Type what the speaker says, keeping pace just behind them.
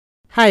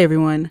Hi,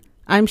 everyone.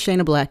 I'm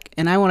Shayna Black,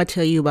 and I want to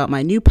tell you about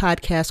my new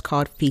podcast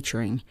called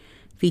Featuring.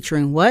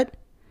 Featuring what?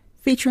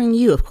 Featuring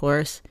you, of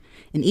course.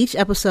 In each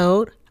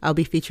episode, I'll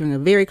be featuring a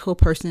very cool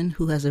person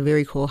who has a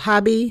very cool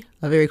hobby,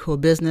 a very cool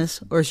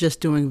business, or is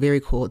just doing very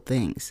cool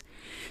things.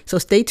 So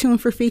stay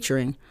tuned for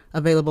Featuring,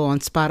 available on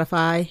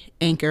Spotify,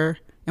 Anchor,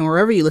 and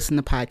wherever you listen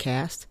to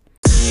podcasts.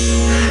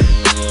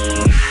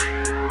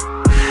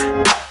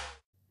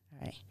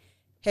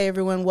 Hey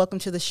everyone, welcome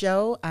to the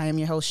show. I am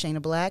your host,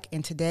 Shayna Black,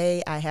 and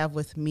today I have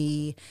with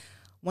me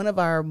one of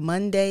our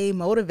Monday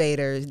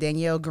motivators,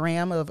 Danielle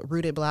Graham of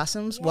Rooted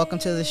Blossoms. Yay. Welcome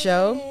to the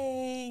show.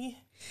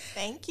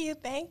 Thank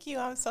you.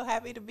 I'm so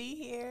happy to be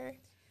here.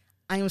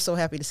 I am so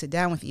happy to sit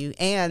down with you,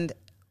 and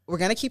we're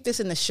going to keep this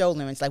in the show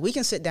limits. Like, we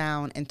can sit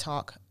down and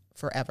talk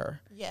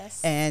forever.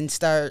 Yes. And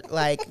start,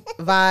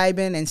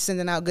 vibing and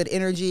sending out good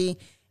energy,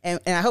 and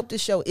I hope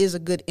this show is a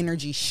good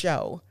energy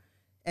show.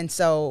 And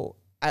so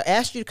I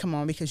asked you to come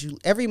on because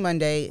every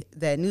Monday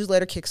that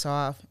newsletter kicks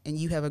off and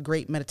you have a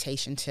great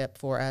meditation tip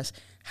for us.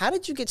 How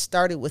did you get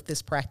started with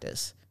this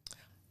practice?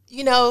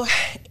 You know,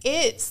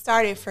 it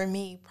started for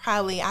me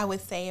probably, I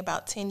would say,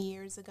 about 10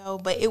 years ago,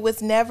 but it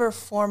was never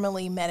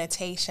formally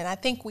meditation. I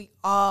think we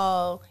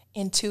all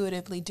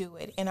intuitively do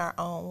it in our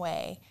own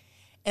way.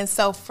 And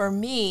so for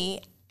me,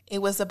 it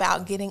was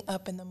about getting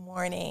up in the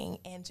morning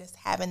and just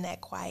having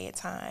that quiet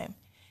time.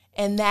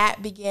 And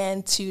that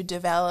began to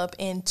develop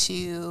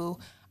into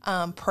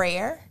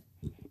prayer,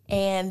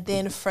 and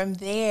then from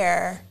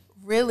there,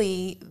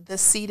 really the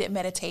seated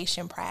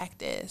meditation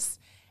practice.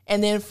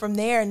 And then from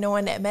there,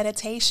 knowing that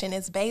meditation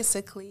is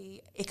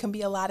basically, it can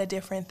be a lot of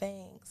different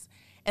things.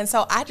 And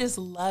so I just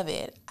love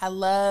it. I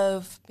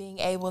love being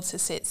able to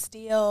sit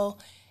still,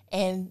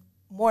 and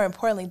more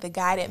importantly, the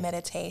guided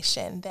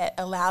meditation that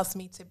allows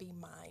me to be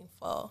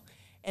mindful.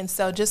 And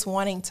so just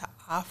wanting to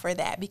offer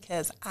that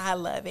because I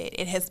love it.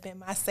 It has been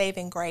my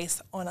saving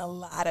grace on a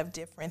lot of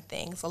different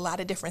things, a lot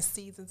of different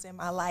seasons in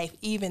my life,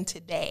 even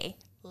today.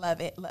 Love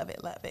it, love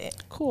it, love it.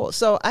 Cool.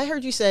 So I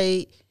heard you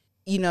say,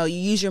 you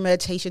use your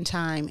meditation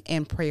time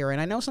and prayer. And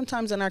I know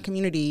sometimes in our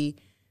community,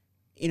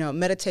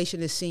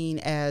 meditation is seen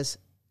as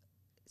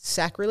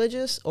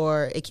sacrilegious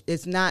or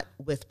it's not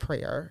with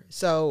prayer.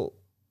 So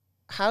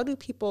how do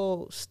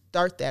people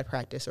start that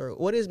practice, or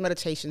what is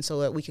meditation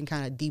so that we can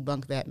kind of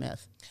debunk that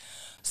myth?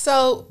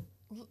 So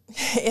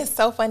it's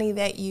so funny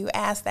that you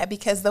asked that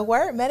because the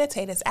word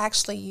meditate is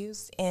actually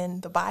used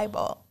in the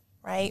Bible,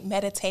 right?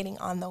 Meditating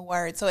on the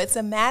word. So it's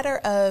a matter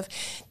of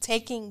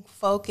taking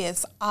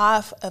focus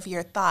off of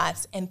your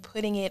thoughts and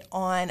putting it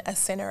on a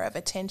center of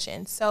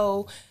attention.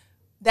 So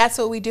that's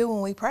what we do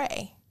when we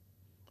pray.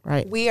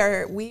 Right. We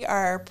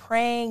are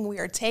praying, we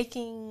are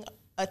taking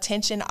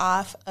attention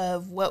off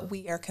of what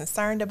we are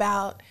concerned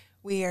about.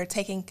 We are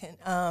taking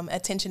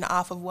attention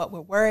off of what we're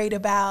worried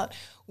about.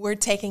 We're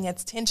taking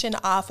attention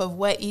off of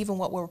what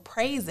we're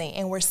praising,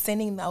 and we're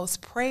sending those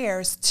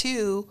prayers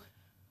to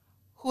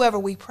whoever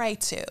we pray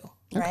to,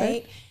 right?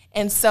 Okay.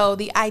 And so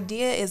the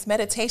idea is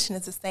meditation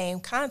is the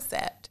same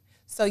concept.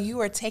 So you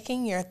are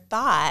taking your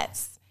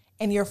thoughts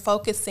and you're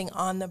focusing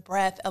on the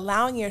breath,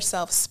 allowing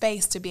yourself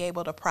space to be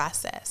able to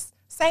process.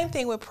 Same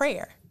thing with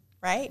prayer.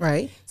 Right?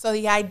 Right. So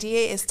the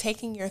idea is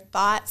taking your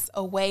thoughts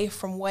away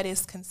from what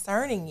is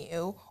concerning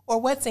you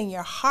or what's in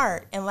your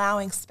heart and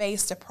allowing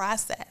space to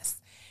process.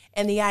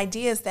 And the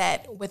idea is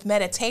that with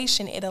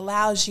meditation, it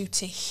allows you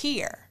to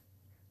hear.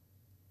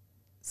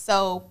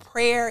 So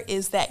prayer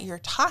is that you're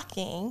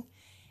talking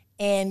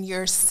and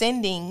you're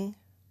sending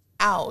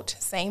out.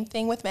 Same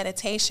thing with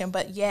meditation,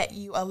 but yet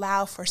you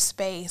allow for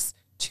space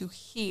to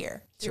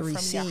hear. To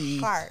receive. From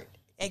your heart.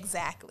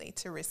 Exactly,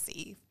 to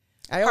receive.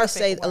 I always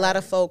say a lot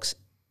of folks,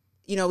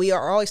 we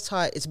are always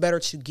taught it's better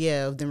to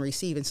give than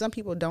receive, and some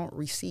people don't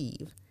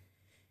receive.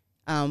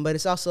 But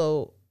it's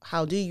also,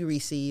 how do you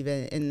receive?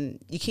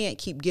 And you can't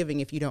keep giving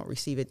if you don't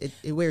receive it.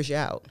 It wears you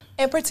out.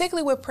 And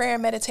particularly with prayer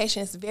and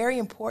meditation, it's very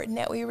important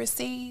that we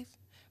receive,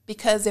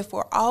 because if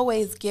we're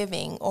always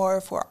giving or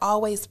if we're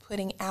always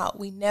putting out,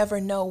 we never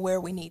know where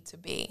we need to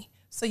be.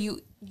 So you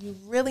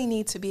really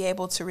need to be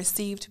able to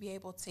receive, to be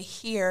able to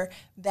hear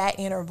that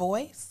inner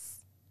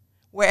voice,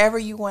 wherever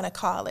you want to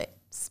call it.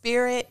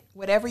 Spirit,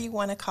 whatever you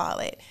want to call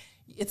it,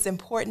 it's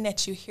important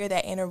that you hear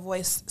that inner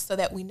voice so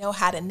that we know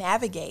how to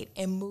navigate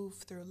and move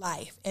through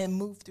life and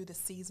move through the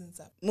seasons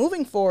of.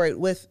 Moving forward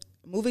with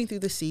moving through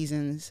the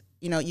seasons,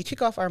 you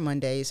kick off our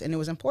Mondays, and it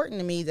was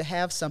important to me to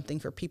have something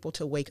for people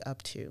to wake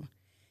up to.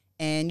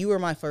 And you were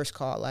my first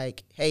call,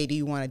 like, hey, do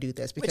you want to do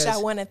this? Which I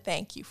want to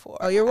thank you for.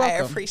 Oh, you're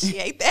welcome. I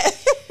appreciate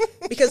that.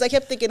 Because I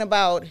kept thinking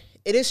about,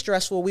 it is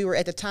stressful. We were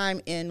at the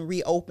time in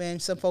reopen.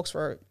 Some folks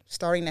were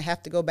starting to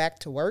have to go back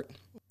to work.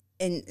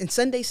 And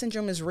Sunday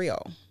syndrome is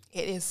real.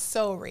 It is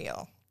so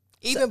real,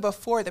 even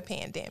before the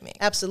pandemic.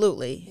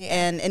 Absolutely.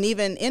 Yeah. And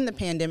even in the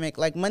pandemic,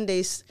 like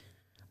Mondays,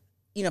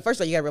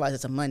 first of all, you got to realize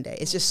it's a Monday.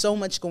 It's just so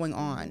much going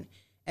on.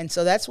 And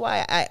so that's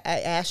why I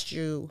asked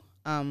you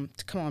to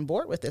come on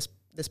board with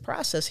this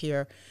process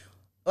here.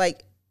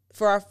 Like,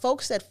 for our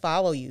folks that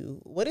follow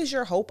you, what is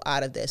your hope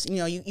out of this?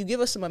 You give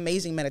us some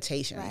amazing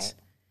meditations. Right.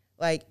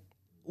 Like,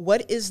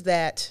 what is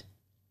that?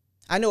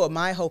 I know what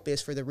my hope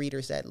is for the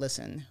readers that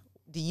listen.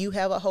 Do you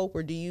have a hope,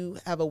 or do you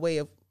have a way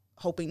of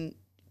hoping?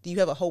 Do you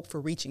have a hope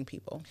for reaching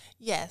people?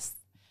 Yes.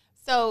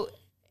 So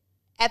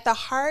at the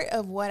heart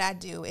of what I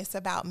do, it's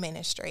about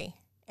ministry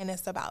and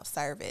it's about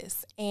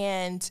service.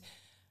 And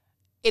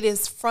it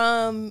is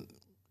from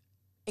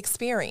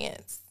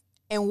experience.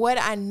 And what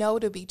I know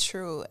to be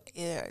true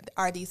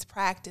are these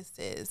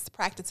practices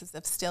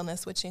of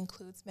stillness, which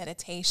includes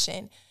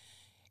meditation.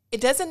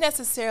 It doesn't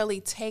necessarily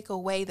take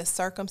away the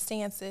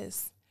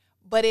circumstances,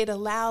 but it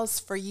allows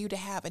for you to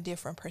have a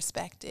different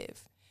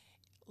perspective.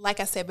 Like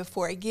I said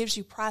before, it gives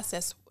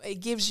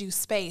you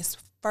space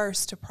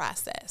first to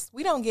process.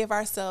 We don't give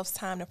ourselves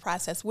time to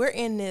process. We're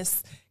in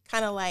this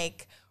kind of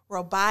like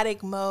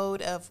robotic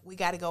mode of we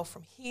got to go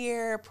from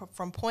here,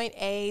 from point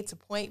A to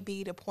point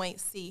B to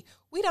point C.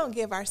 We don't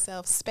give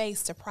ourselves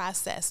space to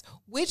process,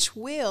 which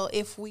will,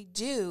 if we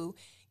do,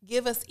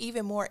 give us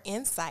even more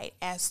insight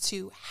as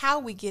to how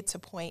we get to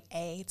point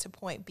A to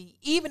point B,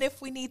 even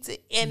if we need to,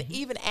 and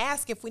even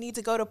ask if we need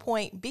to go to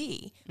point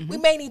B. We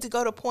may need to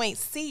go to point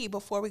C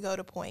before we go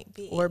to point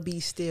B. Or be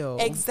still.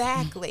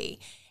 Exactly.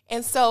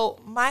 And so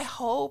my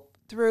hope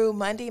through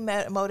Monday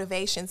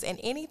Motivations and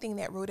anything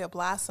that Rooted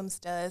Blossoms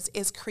does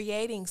is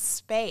creating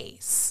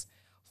space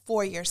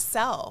for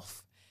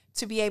yourself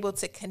to be able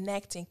to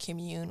connect and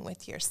commune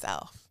with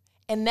yourself.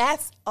 And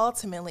that's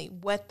ultimately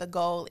what the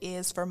goal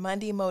is for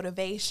Monday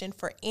Motivation,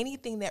 for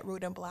anything that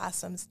Rooted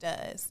Blossoms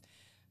does.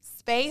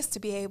 Space to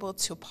be able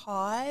to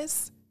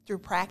pause through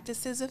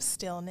practices of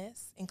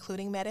stillness,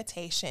 including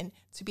meditation,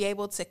 to be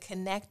able to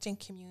connect and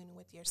commune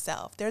with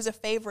yourself. There's a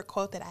favorite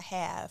quote that I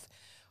have,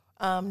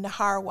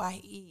 Nahar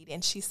Waheed,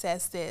 and she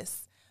says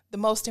this: the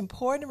most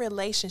important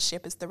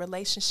relationship is the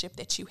relationship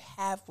that you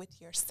have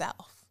with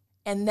yourself.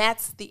 And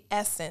that's the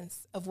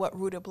essence of what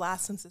Rooted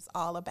Blossoms is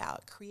all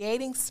about,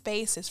 creating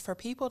spaces for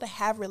people to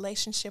have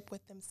relationship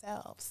with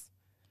themselves.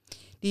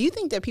 Do you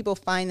think that people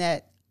find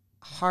that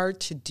hard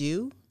to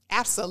do?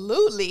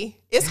 Absolutely.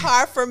 It's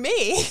hard for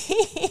me.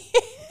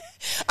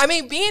 I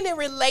mean, being in a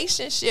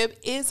relationship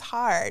is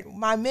hard.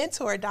 My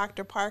mentor,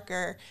 Dr.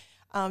 Parker,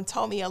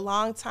 told me a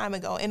long time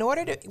ago,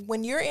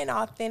 when you're in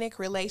authentic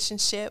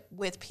relationship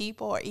with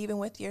people or even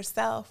with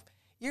yourself,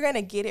 you're going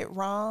to get it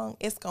wrong.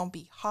 It's going to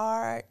be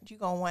hard. You're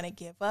going to want to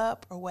give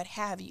up or what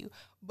have you.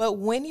 But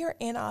when you're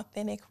in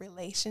authentic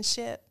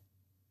relationship,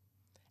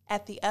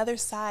 at the other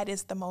side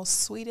is the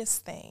most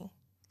sweetest thing.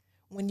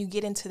 When you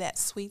get into that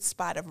sweet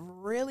spot of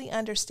really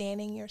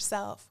understanding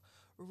yourself,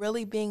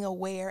 really being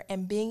aware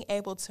and being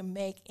able to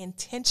make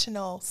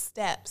intentional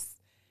steps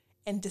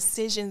and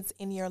decisions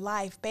in your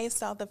life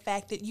based on the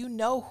fact that you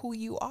know who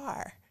you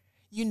are.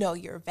 You know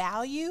your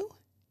value.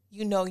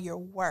 You know your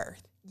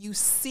worth. You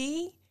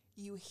see,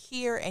 you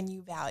hear, and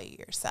you value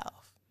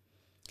yourself.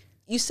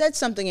 You said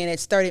something and it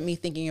started me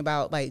thinking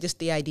about like just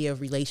the idea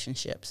of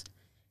relationships.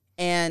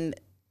 And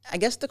I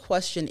guess the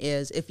question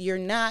is, if you're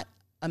not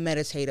a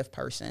meditative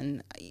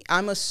person,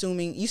 I'm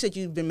assuming you said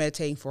you've been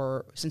meditating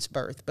since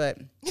birth, but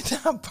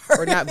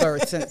or not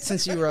birth,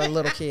 since you were a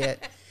little kid,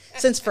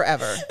 since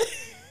forever.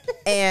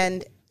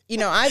 And, you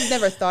know, I've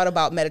never thought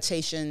about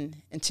meditation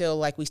until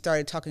like we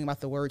started talking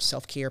about the word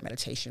self-care,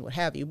 meditation, what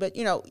have you. But,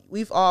 you know,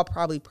 we've all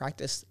probably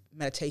practiced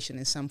meditation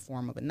in some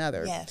form of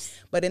another. Yes.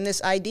 But in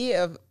this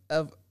idea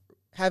of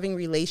having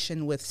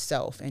relation with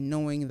self and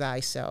knowing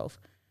thyself,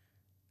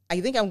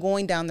 I think I'm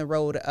going down the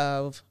road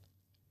of,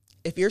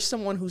 if you're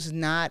someone who's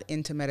not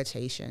into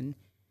meditation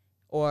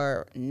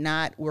or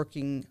not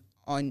working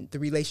on the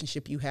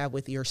relationship you have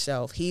with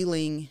yourself,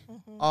 healing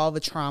all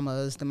the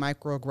traumas, the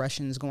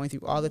microaggressions, going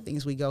through all the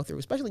things we go through,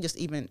 especially just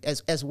even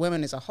as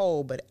women as a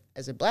whole, but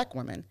as a Black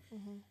woman,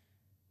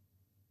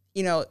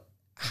 you know,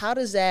 how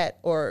does that,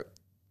 or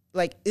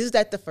like, is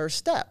that the first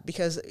step?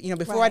 Because, you know,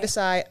 before I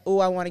decide,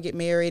 I want to get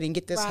married and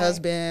get this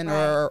husband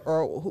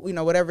or, you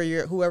know,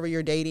 whoever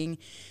you're dating,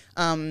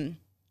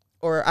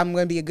 or I'm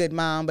going to be a good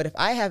mom. But if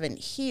I haven't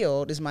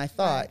healed, is my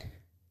thought,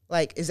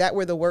 like, is that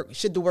where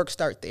should the work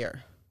start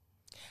there?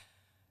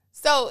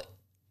 So,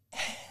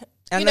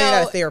 I know you're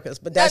not a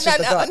therapist, but that's just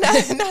the thought.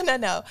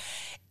 No.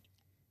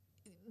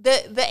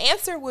 The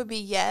answer would be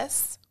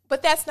yes,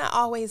 but that's not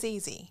always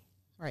easy.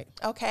 Right.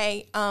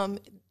 Okay.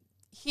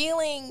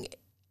 Healing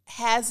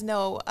has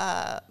no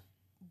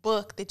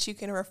book that you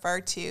can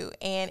refer to,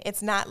 and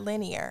it's not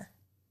linear.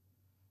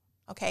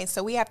 Okay,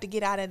 so we have to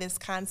get out of this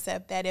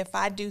concept that if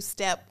I do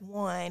step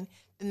 1,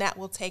 then that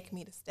will take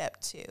me to step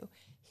 2.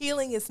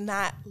 Healing is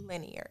not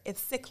linear.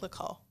 It's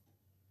cyclical.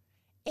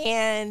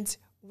 And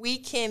we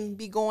can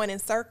be going in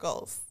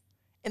circles,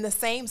 in the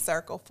same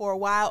circle for a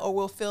while, or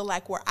we'll feel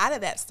like we're out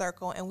of that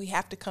circle and we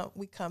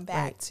come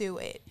back to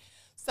it.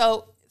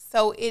 So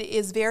it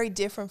is very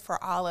different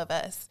for all of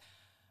us.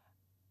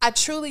 I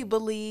truly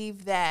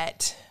believe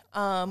that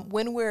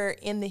when we're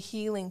in the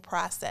healing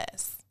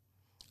process,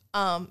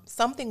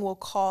 something will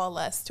call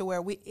us to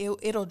where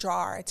it'll draw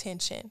our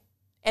attention.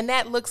 And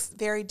that looks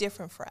very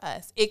different for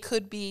us. It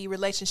could be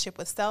relationship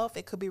with self.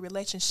 It could be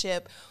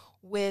relationship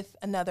with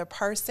another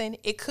person.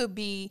 It could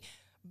be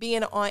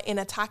being in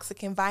a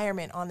toxic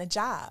environment on the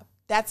job.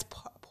 That's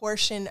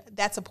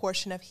a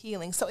portion of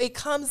healing. So it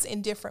comes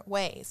in different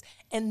ways.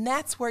 And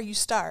that's where you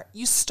start.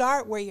 You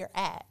start where you're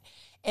at.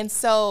 And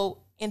so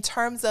in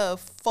terms of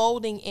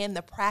folding in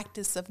the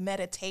practice of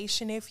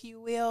meditation, if you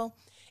will,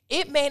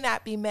 it may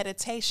not be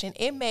meditation.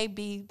 It may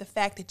be the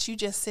fact that you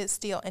just sit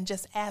still and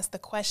just ask the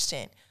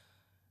question,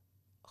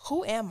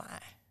 who am I?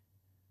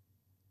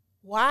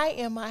 Why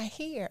am I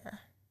here?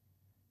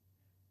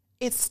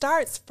 It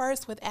starts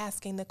first with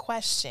asking the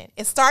question.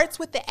 It starts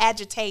with the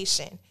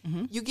agitation.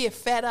 Mm-hmm. You get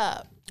fed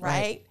up,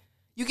 right?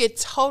 You get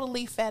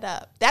totally fed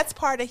up. That's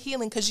part of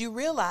healing because you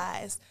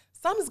realize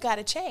something's got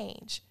to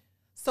change.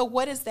 So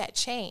what is that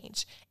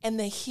change? And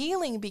the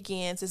healing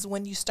begins is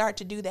when you start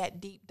to do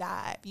that deep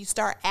dive. You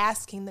start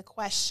asking the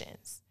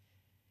questions.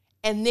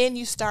 And then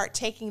you start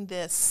taking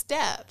the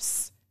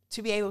steps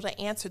to be able to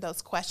answer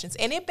those questions.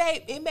 And it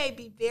may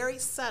be very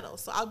subtle.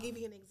 So I'll give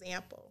you an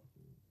example.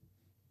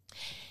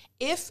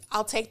 If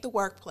I'll take the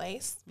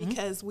workplace,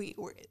 because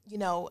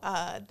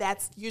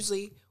that's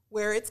usually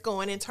where it's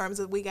going in terms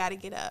of we got to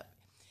get up.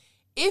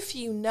 If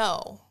you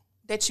know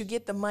that you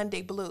get the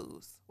Monday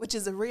blues, which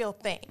is a real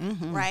thing,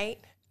 right?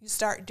 You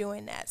start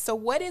doing that. So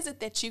what is it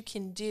that you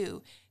can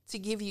do to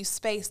give you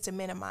space to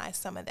minimize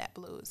some of that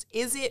blues?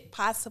 Is it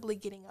possibly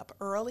getting up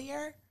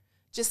earlier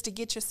just to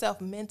get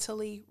yourself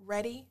mentally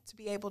ready to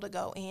be able to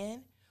go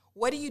in?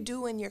 What do you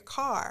do in your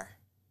car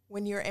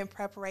when you're in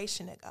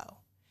preparation to go?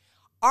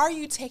 Are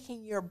you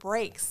taking your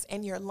breaks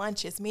and your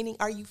lunches, meaning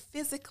are you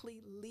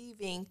physically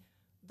leaving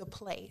the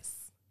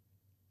place?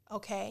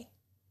 Okay?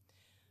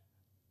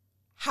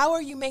 How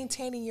are you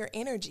maintaining your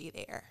energy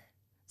there?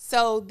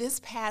 So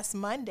this past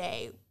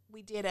Monday,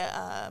 we did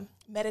a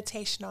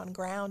meditation on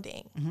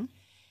grounding. Mm-hmm.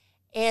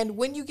 And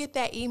when you get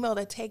that email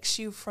that takes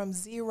you from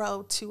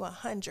 0 to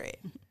 100,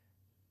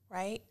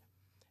 right?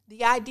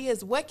 The idea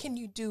is what can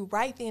you do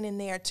right then and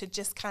there to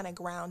just kind of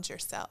ground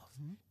yourself?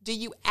 Mm-hmm. Do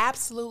you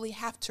absolutely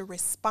have to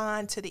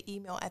respond to the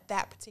email at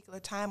that particular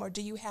time, or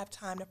do you have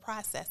time to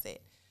process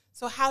it?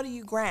 So how do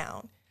you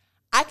ground?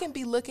 I can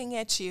be looking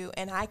at you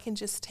and I can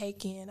just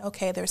take in,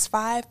 okay, there's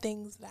 5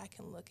 things that I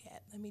can look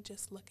at. Let me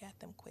just look at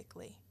them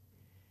quickly.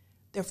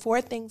 There are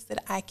 4 things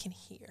that I can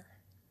hear.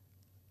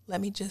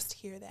 Let me just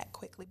hear that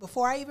quickly.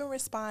 Before I even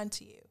respond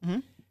to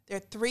you, there are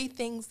 3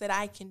 things that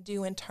I can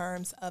do in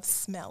terms of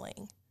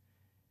smelling.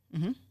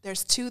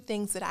 There's 2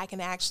 things that I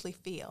can actually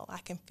feel. I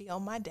can feel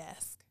my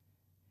desk,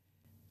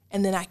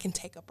 and then I can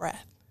take a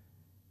breath.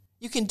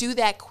 You can do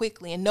that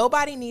quickly, and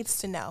nobody needs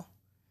to know.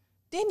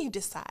 Then you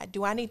decide,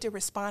 do I need to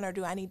respond or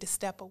do I need to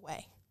step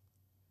away?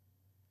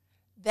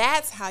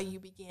 That's how you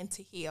begin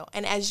to heal.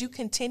 And as you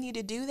continue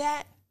to do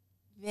that,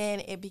 then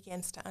it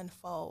begins to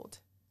unfold.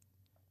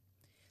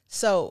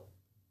 So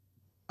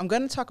I'm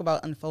going to talk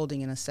about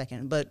unfolding in a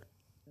second, but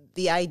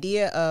the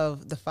idea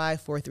of the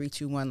 5, 4, 3,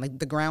 2, 1, like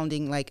the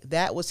grounding, like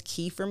that was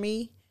key for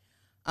me.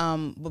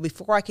 But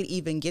before I could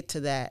even get to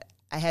that,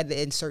 I had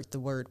to insert the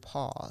word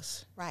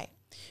pause. Right.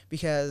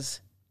 Because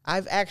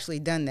I've actually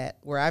done that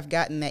where I've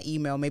gotten that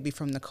email maybe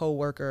from the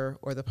coworker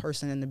or the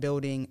person in the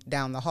building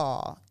down the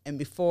hall. And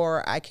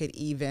before I could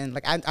even,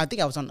 like, I think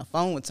I was on the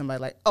phone with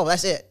somebody like, oh,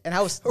 that's it. And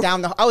I was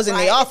I was in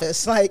the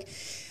office, like,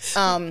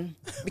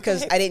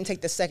 because I didn't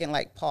take the second,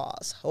 like,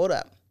 pause, hold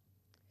up.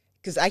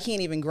 Because I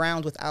can't even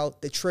ground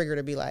without the trigger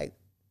to be like,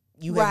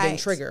 you have been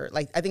triggered.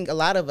 Like, I think a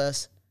lot of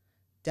us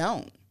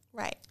don't.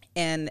 Right.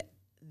 And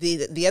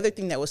the other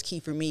thing that was key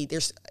for me,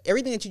 there's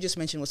everything that you just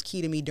mentioned was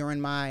key to me during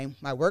my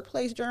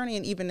workplace journey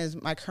and even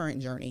as my current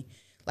journey.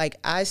 Like,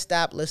 I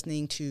stopped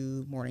listening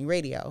to morning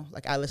radio.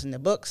 Like, I listen to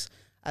books.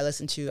 I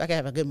can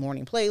have a good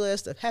morning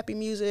playlist of happy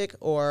music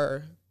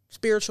or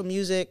spiritual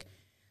music.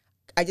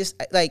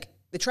 The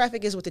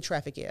traffic is what the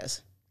traffic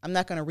is. I'm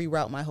not going to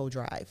reroute my whole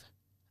drive.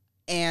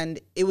 And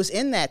it was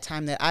in that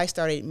time that I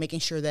started making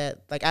sure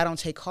that, like, I don't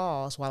take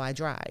calls while I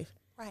drive.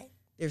 Right.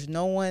 There's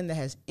no one that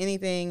has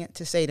anything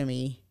to say to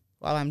me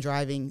while I'm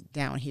driving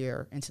down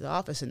here into the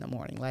office in the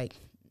morning. Like,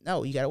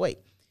 no, you got to wait.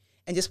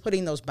 And just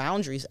putting those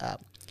boundaries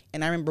up.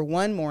 And I remember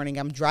one morning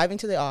I'm driving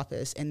to the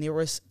office and there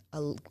was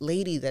a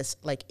lady that's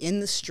like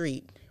in the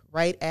street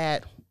right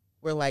at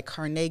where like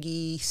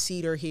Carnegie,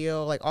 Cedar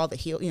Hill, like all the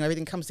hill,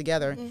 everything comes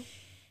together. Mm-hmm.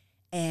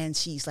 And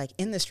she's like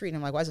in the street. And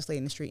I'm like, why is this lady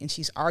in the street? And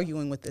she's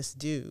arguing with this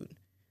dude,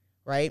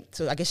 right?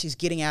 So I guess she's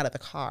getting out of the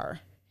car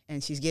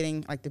and she's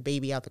getting like the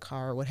baby out the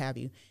car or what have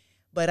you.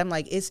 But I'm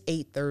like, it's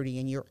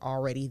 8:30 and you're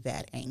already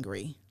that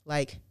angry.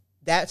 Like,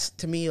 that's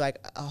to me like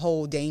a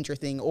whole danger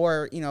thing.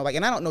 Or, and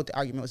I don't know what the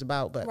argument was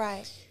about, but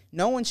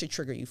no one should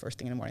trigger you first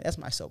thing in the morning. That's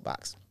my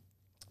soapbox.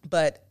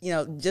 But,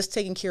 just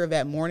taking care of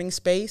that morning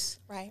space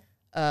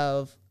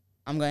of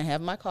I'm going to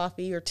have my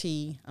coffee or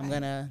tea. I'm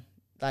going to,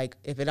 like,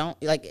 if it don't,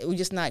 like, we're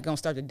just not going to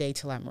start the day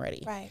till I'm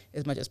ready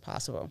as much as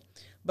possible.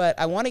 But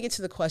I want to get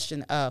to the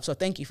question of, so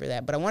thank you for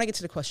that, but I want to get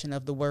to the question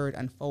of the word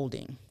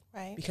unfolding.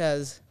 Right.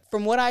 Because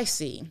from what I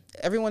see,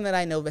 everyone that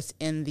I know that's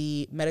in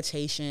the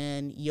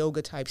meditation,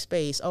 yoga type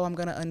space, I'm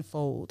going to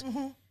unfold.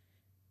 Mm-hmm.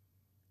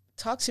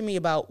 Talk to me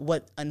about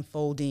what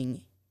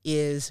unfolding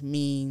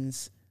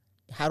means,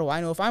 how do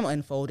I know if I'm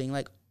unfolding?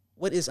 Like,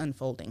 what is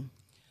unfolding?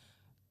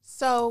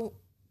 So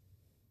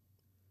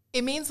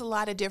it means a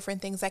lot of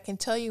different things. I can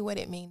tell you what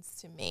it means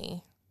to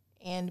me,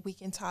 and we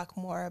can talk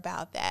more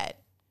about that.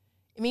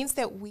 It means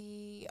that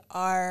we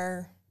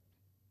are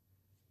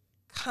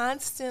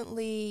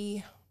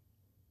constantly,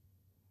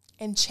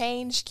 and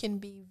change can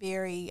be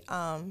very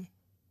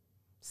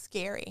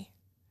scary,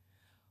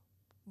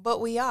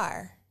 but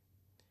we're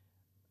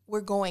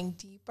going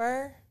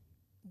deeper.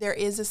 There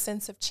is a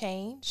sense of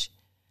change.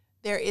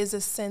 There is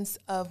a sense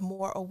of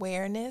more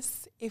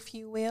awareness, if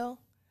you will.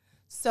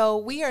 So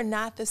we are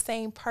not the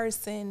same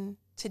person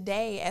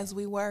today as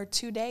we were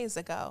 2 days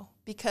ago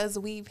because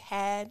we've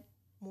had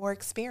more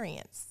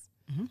experience.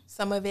 Mm-hmm.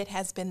 Some of it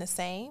has been the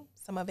same.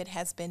 Some of it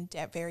has been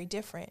very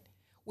different.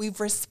 We've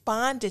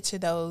responded to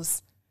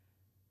those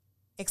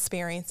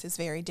experiences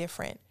very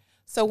different.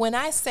 So when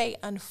I say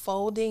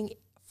unfolding,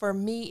 for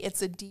me,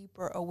 it's a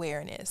deeper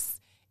awareness.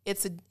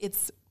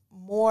 It's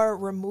more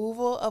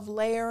removal of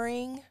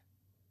layering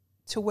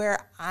to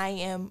where I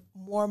am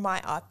more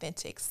my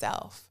authentic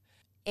self.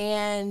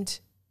 And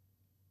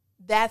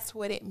that's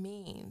what it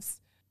means.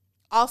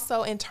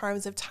 Also, in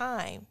terms of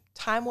time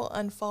will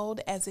unfold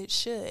as it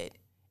should.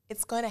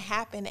 It's going to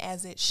happen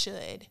as it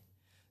should.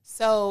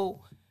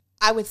 So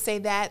I would say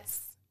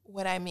that's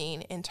what I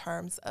mean in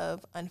terms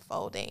of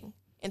unfolding,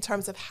 in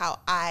terms of how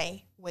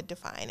I would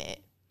define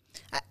it.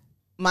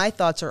 My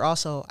thoughts are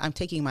also, I'm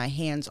taking my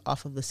hands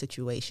off of the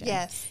situation.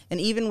 Yes. And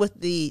even with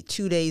the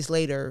 2 days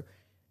later,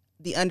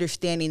 the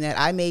understanding that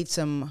I made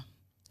some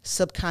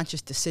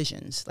subconscious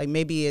decisions. Like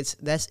maybe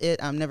that's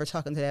it. I'm never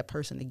talking to that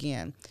person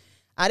again.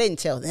 I didn't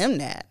tell them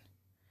that,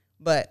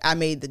 but I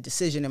made the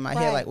decision in my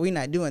head, like, we're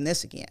not doing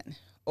this again.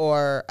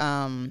 Or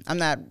I'm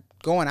not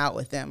going out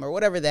with them or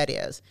whatever that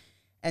is.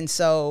 And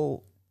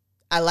so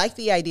I like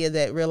the idea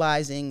that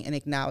realizing and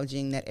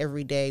acknowledging that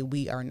every day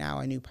we are now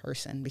a new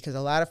person, because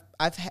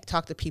I've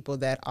talked to people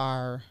that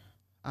are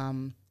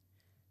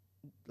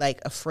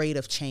like afraid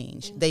of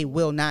change. Mm-hmm. They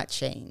will not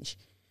change.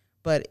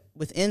 But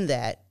within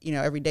that,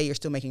 every day you're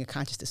still making a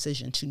conscious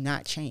decision to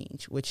not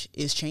change, which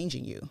is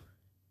changing you,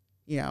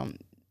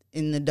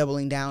 in the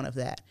doubling down of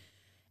that.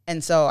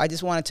 And so I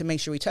just wanted to make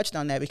sure we touched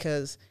on that,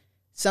 because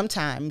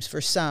sometimes for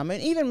some, and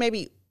even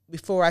maybe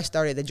before I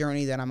started the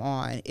journey that I'm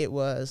on, it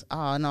was,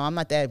 oh, no, I'm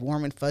not that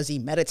warm and fuzzy,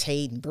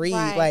 meditate and breathe.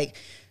 Right. Like,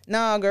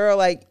 no, girl,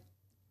 like,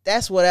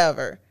 that's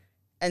whatever.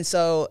 And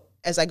so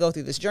as I go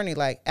through this journey,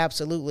 like,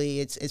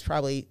 absolutely, it's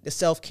probably the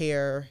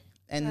self-care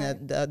and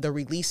right. the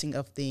releasing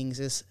of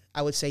things is,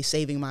 I would say,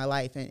 saving my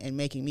life and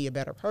making me a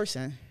better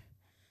person.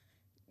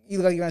 You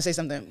look like you want to say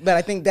something, but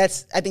I think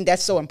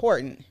that's so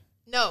important.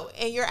 No,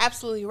 and you're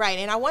absolutely right.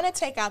 And I want to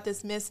take out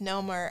this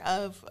misnomer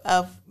of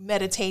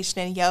meditation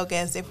and yoga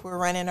as if we're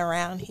running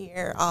around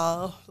here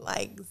all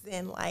like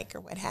Zen-like or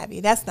what have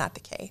you. That's not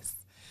the case.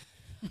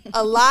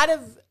 A lot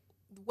of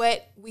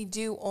what we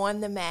do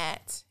on the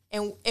mat,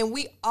 and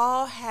we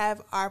all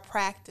have our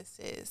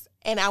practices.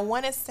 And I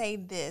want to say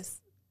this.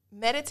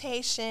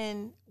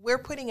 Meditation, we're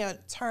putting a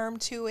term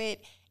to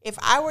it. If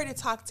I were to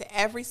talk to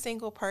every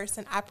single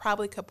person, I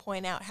probably could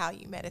point out how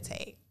you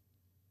meditate.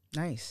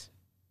 Nice.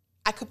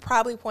 I could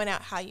probably point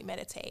out how you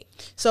meditate.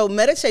 So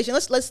meditation,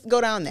 let's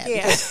go down that. Yeah.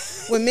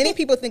 Because when many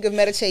people think of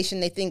meditation,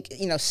 they think,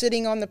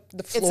 sitting on the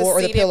floor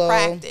or the pillow.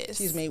 Practice.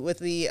 Excuse me, with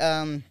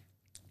the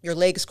your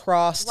legs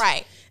crossed.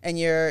 Right. And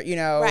your,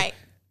 right.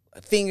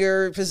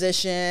 finger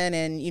position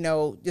and,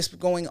 just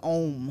going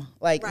om.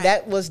 Like right.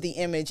 that was the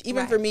image.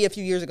 Even right. for me a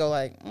few years ago,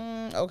 like,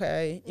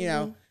 okay,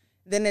 mm-hmm.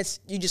 Then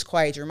you just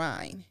quiet your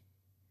mind.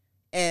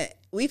 And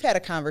we've had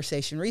a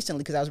conversation recently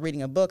because I was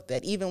reading a book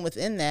that even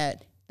within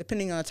that,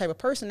 depending on the type of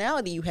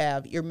personality you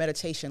have, your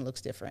meditation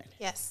looks different.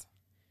 Yes.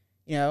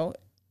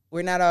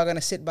 We're not all going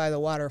to sit by the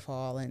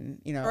waterfall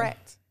and,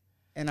 correct.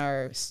 in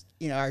our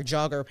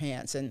jogger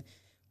pants. And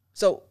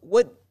so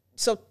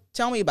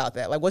tell me about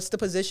that. Like, what's the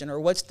position or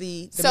what's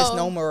the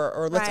misnomer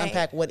or let's right.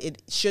 unpack what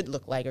it should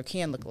look like or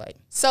can look like.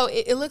 So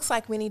it looks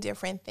like many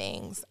different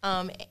things.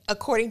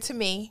 According to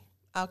me,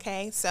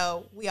 okay,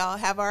 so we all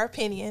have our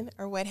opinion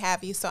or what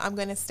have you. So I'm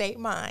going to state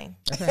mine.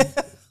 Okay.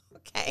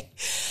 Okay.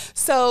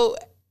 So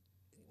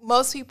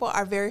most people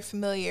are very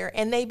familiar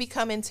and they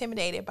become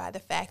intimidated by the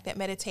fact that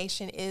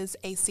meditation is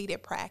a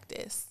seated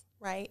practice,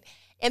 right?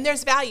 And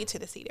there's value to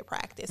the seated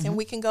practice. Mm-hmm. And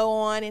we can go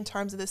on in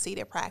terms of the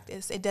seated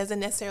practice. It doesn't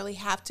necessarily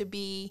have to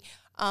be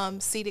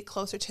seated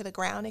closer to the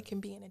ground. It can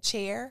be in a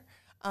chair.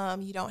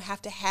 You don't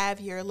have to have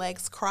your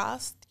legs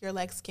crossed. Your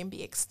legs can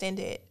be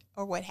extended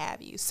or what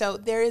have you. So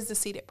there is the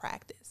seated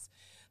practice.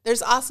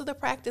 There's also the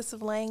practice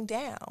of laying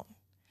down.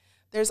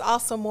 There's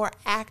also more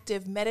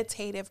active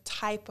meditative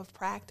type of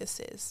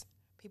practices.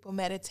 People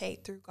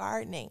meditate through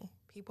gardening.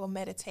 People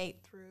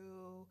meditate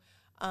through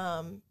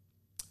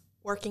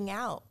working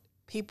out.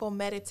 People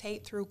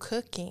meditate through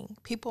cooking.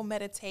 People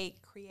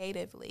meditate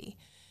creatively.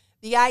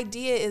 The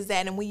idea is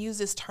that, and we use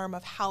this term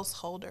of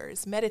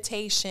householders,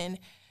 meditation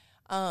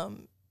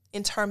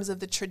in terms of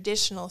the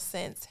traditional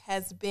sense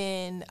has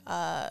been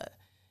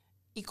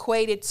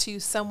equated to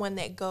someone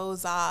that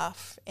goes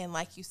off and,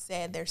 like you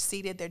said, they're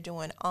seated, they're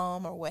doing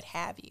or what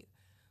have you.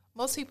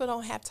 Most people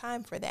don't have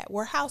time for that.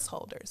 We're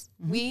householders.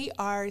 Mm-hmm. We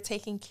are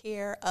taking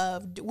care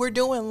of, we're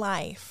doing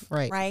life,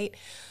 right?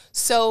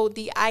 So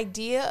the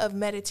idea of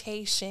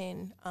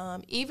meditation,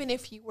 even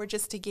if you were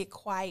just to get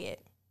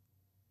quiet,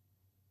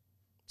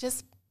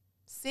 just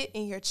sit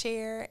in your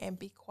chair and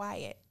be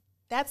quiet.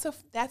 That's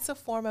a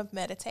form of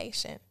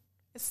meditation.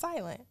 It's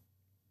silent.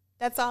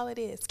 That's all it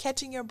is.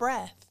 Catching your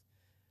breath.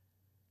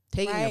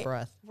 Taking a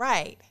breath.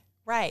 Right.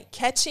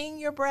 Catching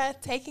your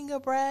breath, taking a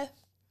breath.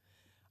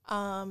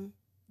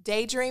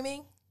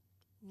 Daydreaming,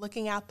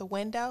 looking out the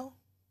window,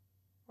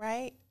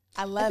 right?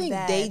 I think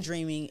that.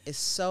 Daydreaming is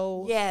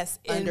so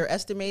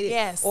underestimated.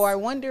 Yes. Or I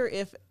wonder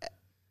if,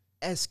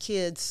 as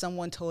kids,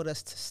 someone told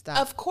us to stop.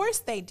 Of course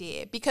they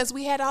did, because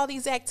we had all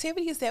these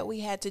activities that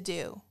we had to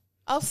do.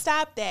 Oh,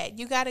 stop that.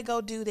 You got to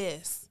go do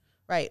this.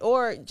 Right.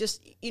 Or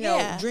just,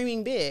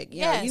 dreaming big.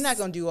 You know, you're not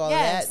going to do all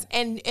that.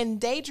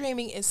 And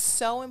daydreaming is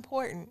so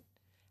important.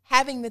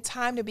 Having the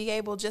time to be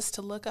able just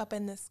to look up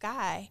in the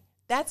sky.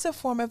 That's a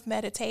form of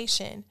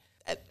meditation.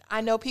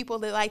 I know people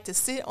that like to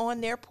sit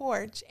on their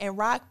porch and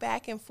rock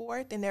back and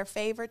forth in their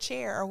favorite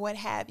chair or what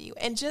have you,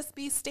 and just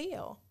be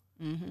still.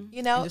 Mm-hmm.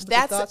 You know, just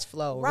that's thoughts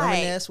flow,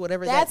 reminisce,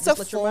 whatever. That's a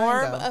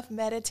form of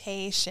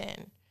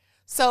meditation.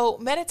 So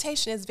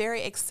meditation is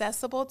very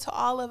accessible to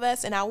all of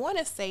us, and I want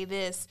to say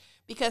this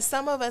because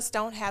some of us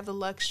don't have the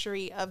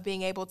luxury of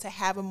being able to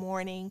have a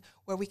morning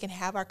where we can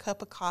have our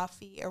cup of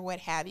coffee or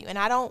what have you, and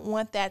I don't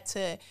want that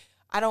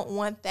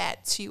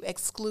to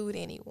exclude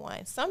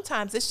anyone.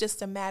 Sometimes it's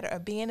just a matter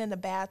of being in the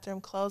bathroom,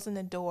 closing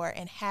the door,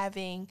 and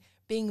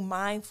being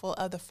mindful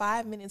of the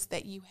 5 minutes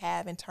that you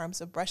have in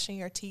terms of brushing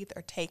your teeth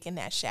or taking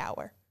that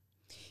shower.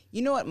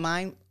 You know what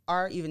mine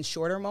are, even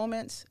shorter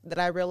moments that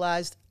I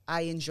realized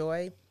I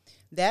enjoy?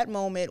 That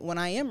moment when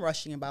I am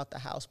rushing about the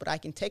house, but I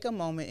can take a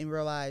moment and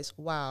realize,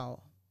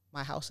 wow,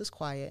 my house is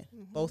quiet.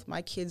 Mm-hmm. Both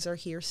my kids are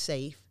here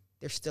safe.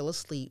 They're still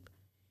asleep.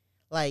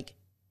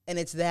 And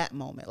it's that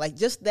moment,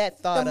 just that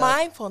thought. The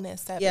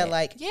mindfulness of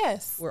it.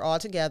 Yes, we're all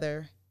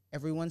together,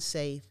 everyone's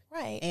safe,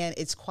 right? And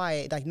it's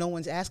quiet. No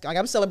one's asking.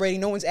 I'm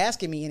celebrating. No one's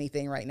asking me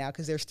anything right now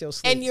because they're still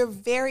asleep. And you're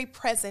very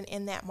present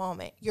in that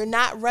moment. You're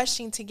not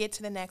rushing to get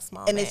to the next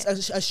moment. And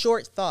it's a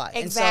short thought.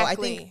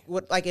 Exactly. And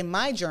so I think in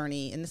my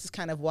journey, and this is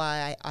kind of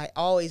why I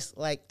always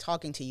like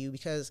talking to you,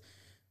 because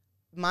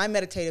my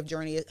meditative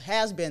journey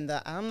has been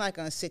I'm not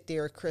going to sit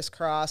there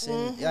crisscross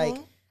and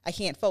I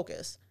can't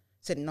focus.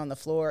 Sitting on the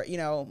floor,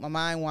 my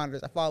mind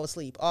wanders, I fall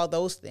asleep, all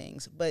those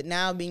things. But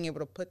now being able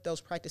to put those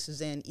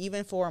practices in,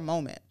 even for a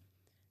moment.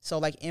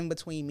 So in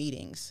between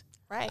meetings.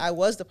 Right. I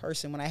was the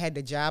person when I had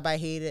the job I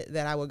hated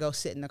that I would go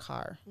sit in the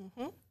car.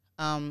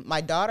 Mm-hmm.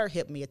 My daughter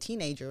hit me,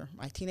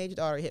 my teenage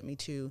daughter hit me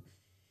too.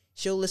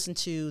 She'll listen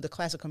to the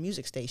classical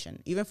music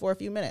station, even for a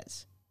few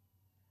minutes.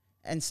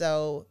 And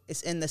so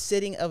it's in the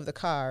sitting of the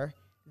car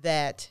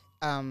that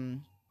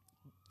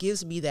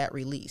gives me that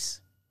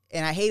release.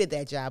 And I hated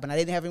that job, and I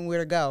didn't have anywhere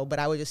to go, but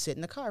I would just sit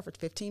in the car for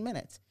 15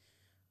 minutes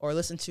or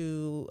listen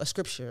to a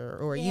scripture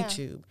or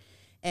YouTube.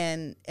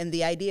 And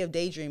the idea of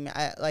daydreaming,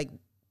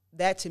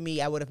 that to me,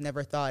 I would have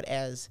never thought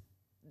as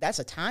that's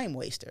a time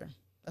waster.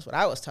 That's what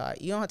I was taught.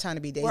 You don't have time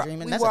to be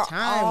daydreaming. That's a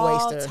time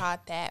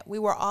waster. We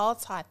were all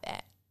taught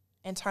that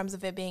in terms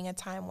of it being a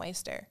time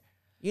waster.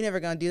 You're never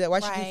going to do that. Why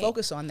should you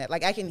focus on that?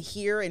 I can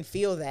hear and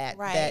feel that.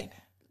 Right.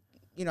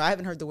 I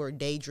haven't heard the word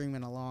daydream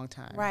in a long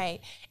time.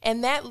 Right.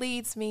 And that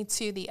leads me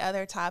to the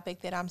other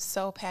topic that I'm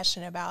so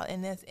passionate about,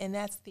 and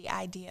that's the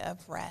idea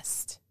of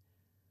rest.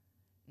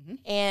 Mm-hmm.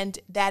 And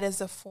that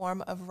is a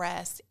form of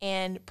rest.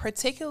 And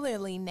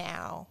particularly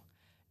now,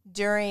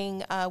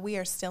 during, we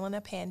are still in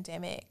a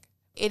pandemic,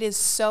 it is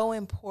so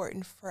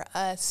important for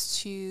us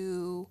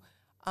to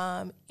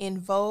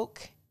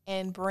invoke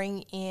and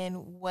bring in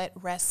what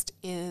rest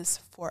is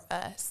for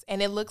us.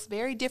 And it looks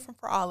very different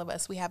for all of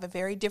us. We have a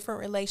very different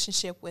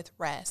relationship with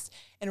rest.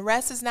 And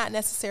rest is not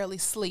necessarily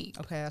sleep.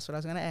 Okay, that's what I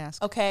was going to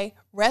ask. Okay,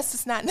 rest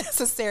is not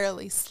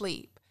necessarily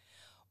sleep.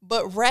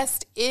 But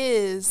rest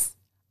is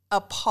a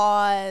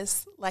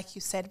pause, like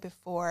you said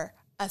before,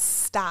 a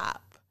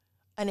stop,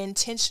 an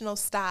intentional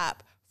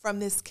stop from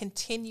this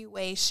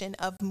continuation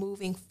of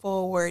moving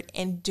forward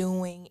and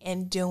doing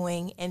and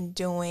doing and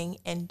doing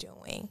and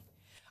doing.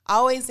 I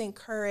always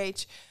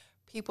encourage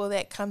people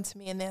that come to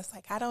me and they're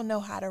like, I don't know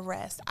how to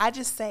rest. I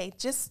just say,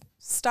 just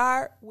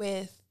start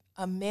with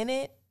a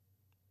minute,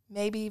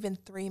 maybe even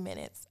 3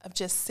 minutes of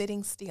just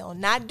sitting still,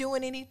 not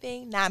doing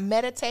anything, not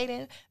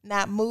meditating,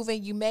 not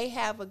moving. You may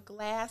have a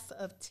glass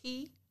of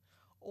tea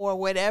or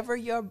whatever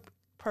your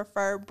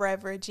preferred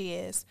beverage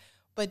is,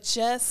 but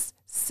just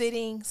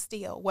sitting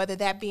still, whether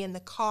that be in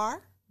the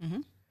car,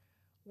 mm-hmm.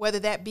 whether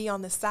that be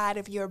on the side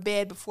of your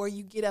bed before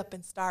you get up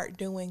and start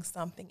doing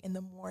something in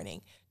the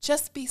morning.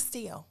 Just be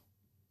still.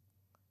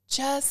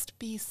 Just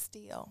be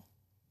still.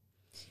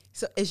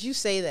 So as you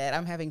say that,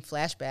 I'm having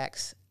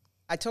flashbacks.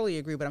 I totally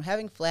agree, but I'm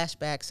having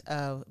flashbacks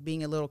of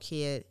being a little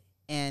kid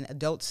and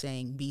adults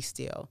saying, be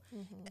still.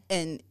 Mm-hmm.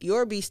 And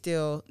your be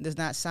still does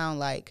not sound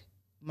like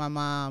my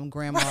mom,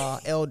 grandma,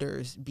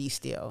 elders, be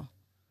still.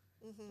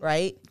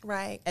 Right?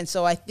 Right. And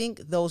so I think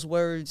those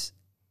words,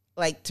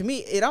 like, to me,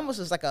 it almost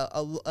is like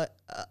a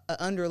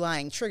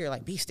underlying trigger,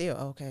 like, be still.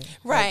 Okay.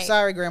 Right. Like,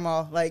 sorry,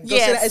 grandma. Like, go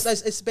Yes. sit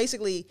down. It's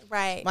basically,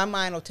 Right. my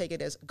mind will take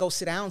it as go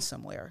sit down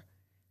somewhere.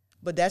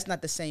 But that's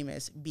not the same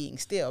as being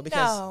still,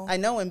 because No. I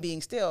know in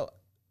being still,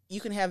 you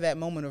can have that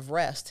moment of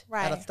rest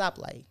at a Right.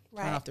 stoplight.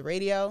 Turn Right. off the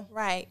radio,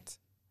 Right.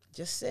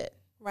 just sit.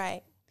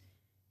 Right.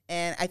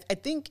 And I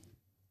think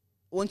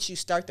once you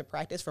start the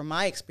practice, from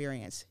my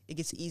experience, it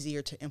gets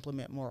easier to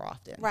implement more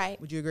often. Right.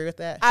 Would you agree with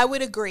that? I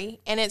would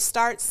agree. And it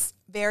starts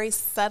very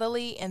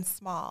subtly and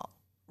small,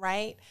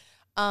 right?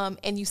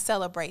 And you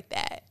celebrate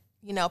that.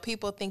 You know,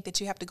 people think that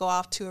you have to go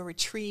off to a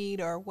retreat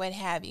or what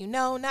have you.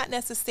 No, not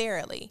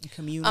necessarily.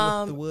 Commune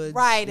with the woods.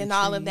 Right, and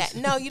all of trees. that.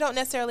 No, you don't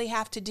necessarily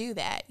have to do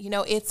that. You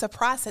know, it's a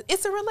process.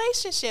 It's a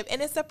relationship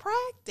and it's a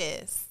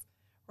practice.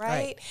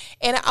 Right?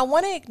 And I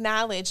want to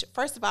acknowledge,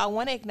 first of all,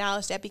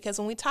 that because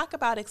when we talk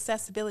about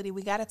accessibility,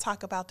 we got to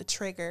talk about the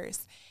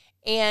triggers.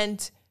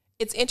 And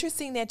it's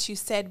interesting that you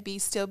said be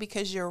still,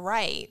 because you're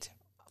right.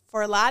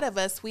 For a lot of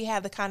us, we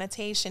have the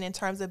connotation in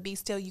terms of be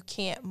still, you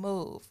can't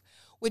move,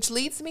 which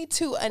leads me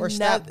to another. Or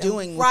stop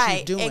doing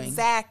what you're doing.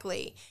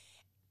 Exactly.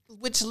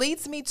 Which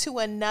leads me to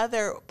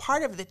another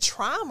part of the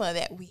trauma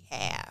that we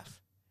have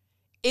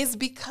is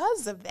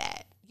because of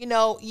that. You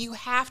know, you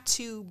have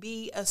to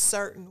be a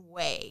certain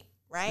way.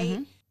 Right?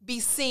 Mm-hmm. Be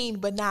seen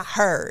but not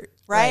heard,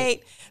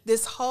 right?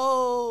 This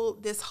whole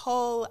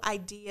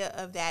idea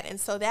of that. And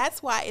so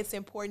that's why it's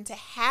important to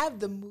have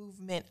the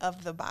movement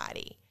of the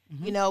body.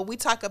 Mm-hmm. You know, we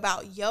talk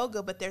about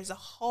yoga, but there's a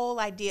whole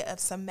idea of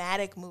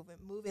somatic movement,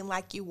 moving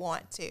like you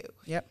want to,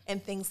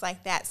 and things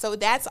like that. So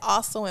that's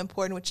also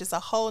important, which is a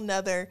whole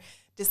nother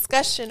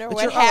discussion or but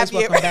what you're have always you.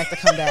 welcome back to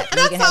come back.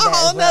 That's a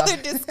whole nother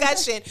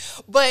discussion.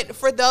 But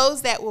for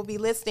those that will be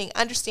listening,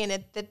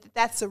 understand that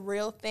that's a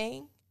real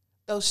thing.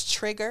 Those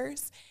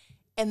triggers,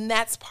 and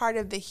that's part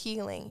of the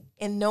healing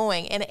and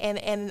knowing.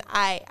 And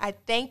I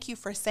thank you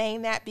for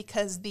saying that,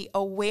 because the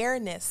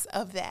awareness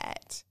of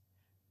that,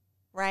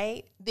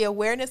 right? The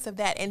awareness of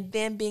that, and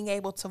then being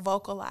able to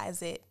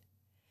vocalize it,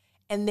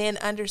 and then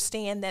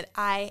understand that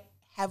I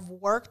have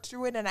worked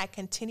through it and I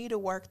continue to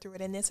work through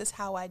it, and this is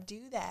how I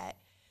do that.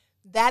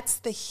 That's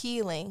the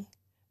healing.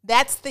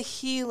 That's the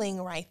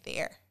healing right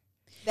there.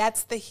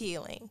 That's the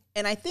healing.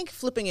 And I think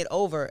flipping it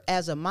over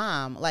as a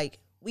mom, like,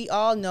 we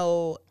all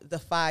know the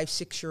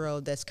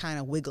 5-6-year-old that's kind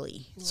of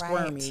wiggly,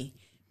 squirmy,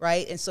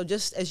 right? And so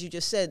just as you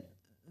just said,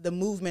 the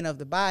movement of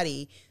the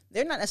body,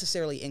 they're not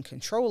necessarily in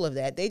control of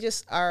that. They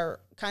just are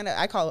kind of,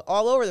 I call it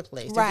all over the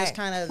place. They're just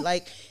kind of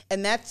like,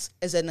 and that's,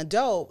 as an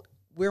adult,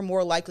 we're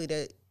more likely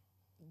to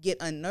get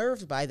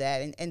unnerved by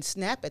that and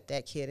snap at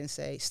that kid and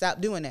say,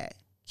 stop doing that.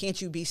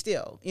 Can't you be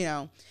still, you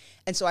know?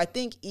 And so I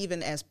think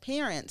even as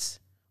parents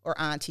or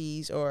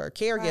aunties or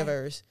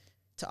caregivers,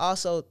 to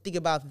also think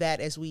about that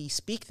as we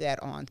speak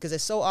that on, because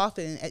it's so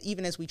often,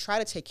 even as we try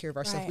to take care of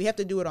ourselves, we have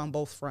to do it on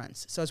both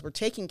fronts. So as we're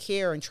taking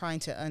care and trying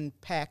to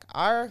unpack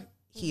our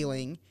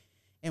healing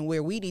and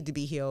where we need to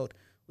be healed,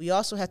 we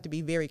also have to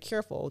be very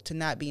careful to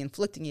not be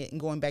inflicting it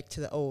and going back to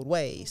the old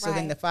ways. So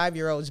then the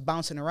 5-year-old's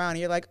bouncing around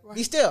and you're like,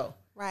 be still.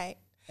 Right.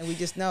 And we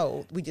just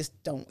know, we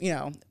just don't, you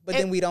know, but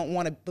then we don't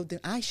want to, but then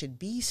I should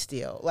be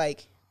still.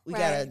 Like, we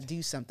got to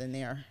do something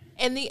there.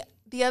 And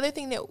the other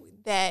thing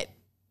that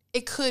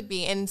it could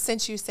be, and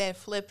since you said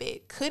flip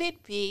it, could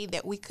it be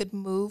that we could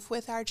move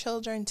with our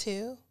children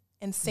too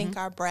and sync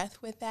our breath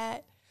with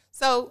that?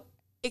 So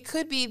it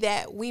could be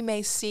that we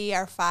may see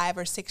our 5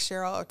 or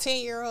 6-year-old or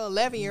 10-year-old,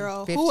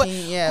 11-year-old,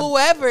 15,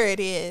 whoever it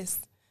is.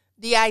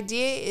 The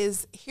idea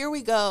is, here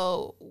we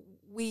go.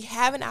 We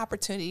have an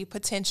opportunity,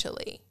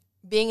 potentially,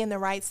 being in the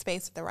right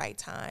space at the right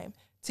time,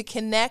 to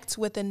connect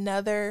with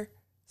another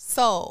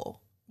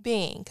soul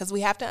being, because we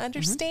have to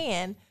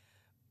understand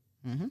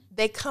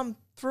they come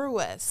through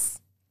us.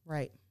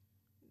 Right.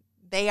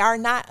 They are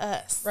not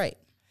us. Right.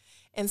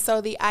 And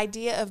so the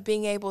idea of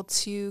being able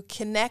to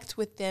connect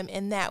with them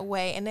in that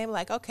way, and they're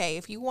like, okay,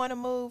 if you want to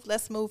move,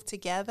 let's move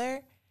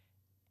together,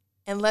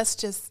 and let's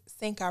just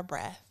sync our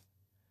breath,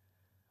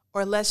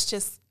 or let's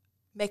just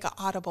make an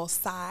audible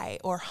sigh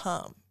or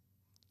hum,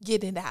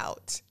 get it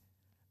out.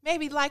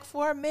 Maybe like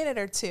for a minute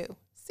or two.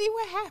 See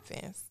what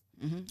happens.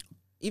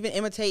 Even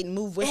imitate and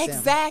move with them.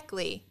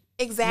 Exactly.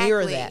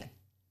 Mirror that.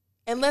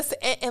 And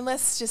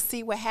let's just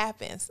see what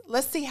happens.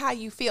 Let's see how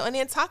you feel, and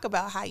then talk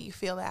about how you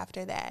feel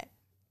after that.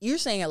 You're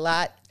saying a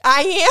lot.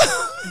 I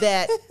am.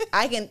 That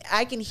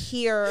I can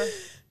hear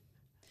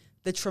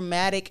the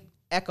traumatic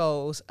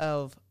echoes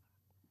of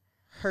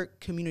hurt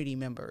community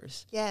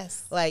members.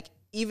 Yes. Like,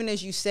 even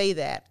as you say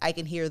that, I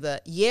can hear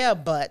the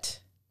but,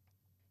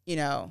 you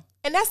know.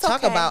 And that's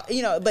talk okay. about,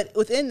 you know, but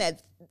within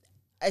that,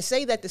 I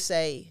say that to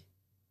say,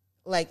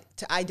 like,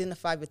 to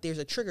identify that there's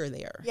a trigger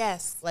there.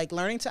 Yes. Like,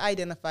 learning to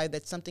identify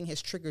that something has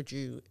triggered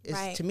you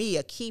is, to me,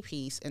 a key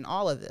piece in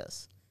all of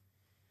this.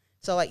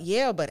 So, like,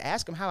 but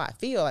ask them how I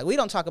feel. Like, we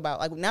don't talk about,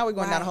 like, now we're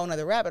going down a whole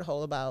nother rabbit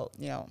hole about,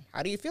 you know,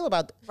 how do you feel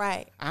about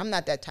Right. I'm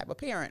not that type of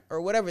parent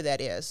or whatever that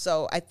is.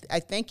 So I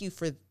thank you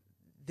for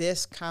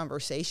this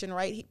conversation,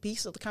 right,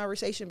 piece of the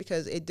conversation,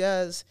 because it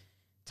does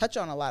touch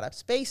on a lot of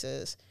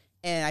spaces.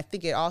 And I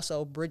think it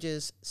also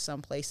bridges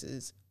some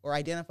places or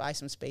identifies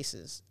some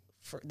spaces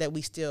that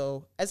we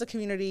still, as a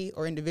community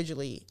or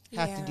individually,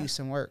 have to do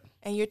some work.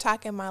 And you're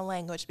talking my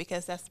language,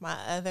 because that's my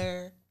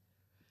other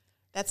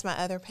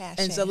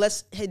passion. And so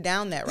let's head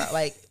down that route.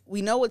 Like,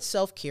 we know what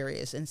self-care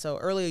is. And so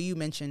earlier you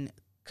mentioned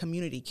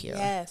community care.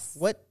 Yes.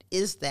 What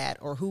is that,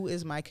 or who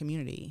is my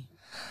community?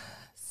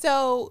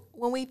 So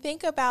when we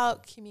think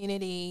about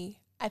community,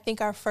 I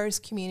think our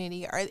first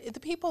community are the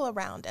people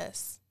around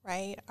us,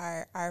 right?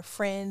 Our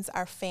friends,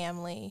 our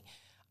family,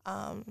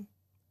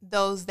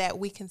 those that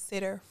we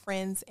consider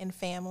friends and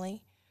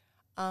family,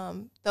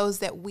 those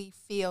that we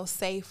feel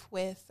safe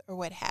with, or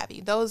what have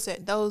you.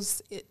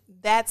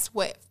 That's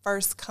what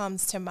first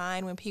comes to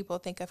mind when people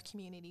think of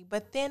community.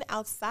 But then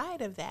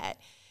outside of that,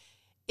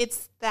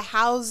 it's the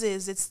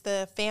houses, it's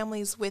the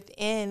families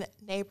within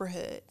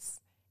neighborhoods.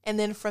 And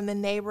then from the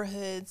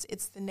neighborhoods,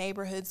 it's the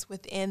neighborhoods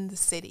within the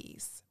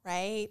cities,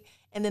 right?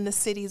 And then the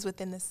cities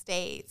within the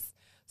states.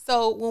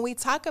 So when we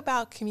talk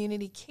about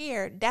community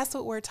care, that's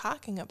what we're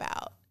talking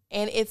about.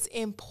 And it's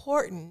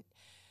important.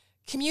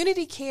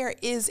 Community care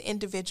is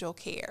individual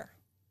care.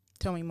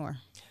 Tell me more.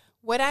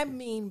 What I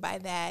mean by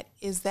that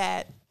is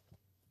that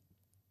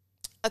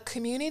a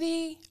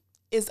community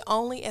is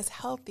only as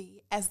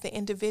healthy as the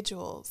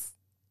individuals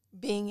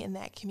being in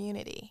that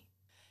community.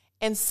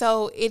 And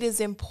so it is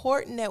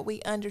important that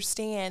we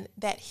understand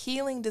that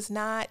healing does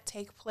not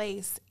take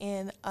place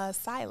in a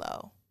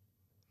silo.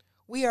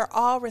 We are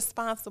all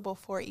responsible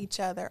for each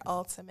other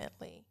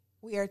ultimately.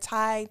 We are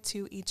tied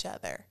to each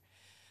other.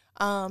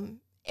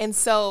 And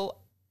so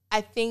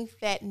I think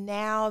that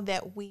now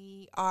that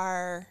we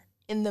are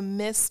in the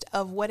midst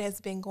of what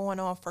has been going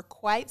on for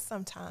quite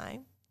some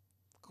time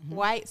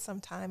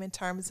in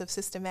terms of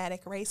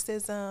systematic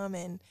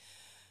racism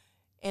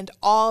and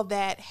all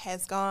that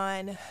has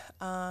gone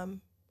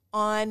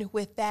on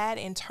with that,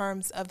 in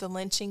terms of the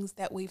lynchings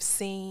that we've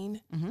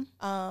seen,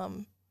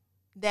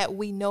 that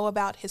we know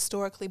about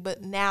historically,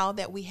 but now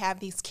that we have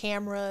these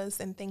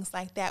cameras and things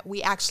like that,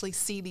 we actually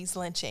see these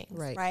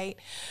lynchings, right?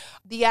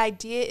 The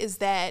idea is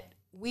that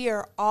we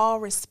are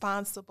all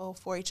responsible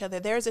for each other.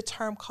 There's a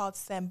term called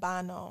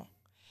sambano,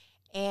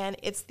 and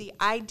it's the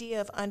idea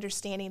of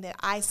understanding that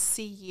I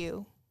see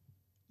you,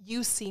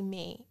 you see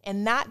me,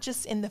 and not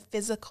just in the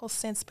physical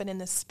sense, but in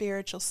the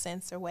spiritual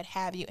sense or what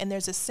have you. And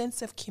there's a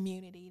sense of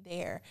community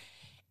there.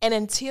 And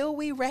until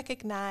we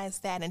recognize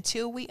that,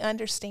 until we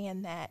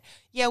understand that,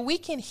 we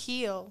can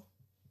heal,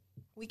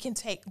 we can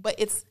take, but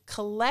it's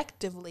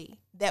collectively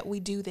that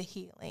we do the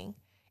healing.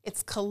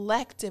 It's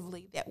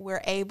collectively that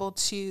we're able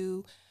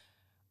to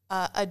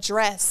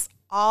address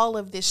all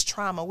of this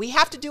trauma. We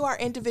have to do our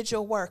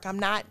individual work. I'm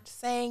not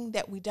saying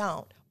that we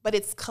don't, but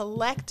it's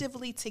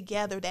collectively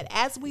together that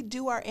as we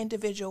do our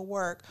individual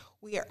work,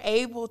 we are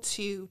able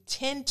to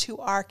tend to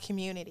our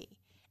community.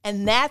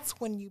 And that's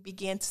when you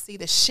begin to see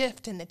the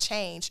shift and the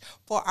change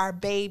for our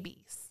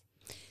babies.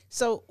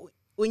 So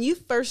when you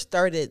first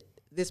started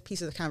this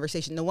piece of the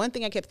conversation, the one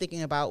thing I kept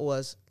thinking about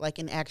was like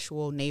an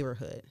actual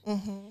neighborhood,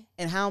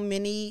 and how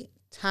many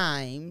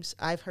times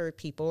I've heard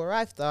people, or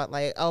I've thought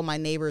like, oh, my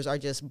neighbors are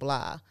just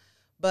blah.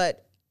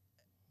 But,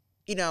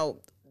 you know,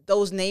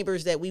 those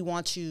neighbors that we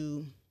want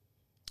to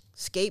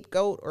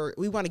scapegoat, or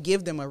we want to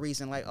give them a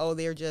reason, like, oh,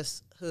 they're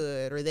just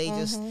hood, or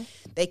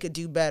they could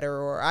do better.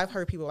 Or I've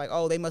heard people like,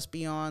 oh, they must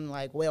be on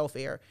like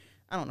welfare.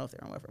 I don't know if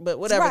they're on welfare, but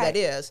whatever that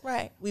is,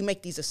 we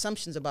make these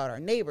assumptions about our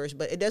neighbors.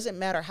 But it doesn't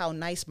matter how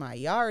nice my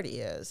yard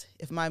is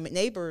if my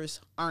neighbors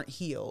aren't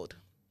healed,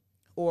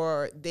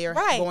 or they're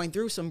going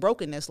through some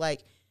brokenness.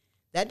 Like,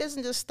 that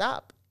doesn't just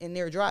stop in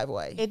their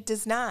driveway. It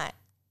does not.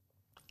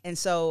 And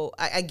so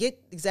I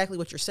get exactly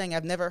what you're saying.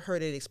 I've never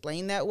heard it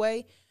explained that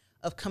way,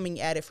 of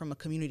coming at it from a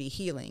community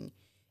healing.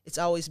 It's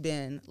always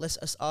been, let's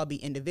us all be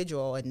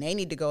individual, and they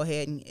need to go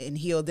ahead and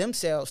heal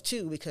themselves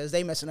too, because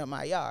they messing up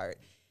my yard.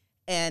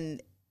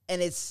 And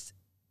it's,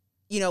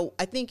 you know,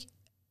 I think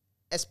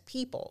as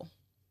people,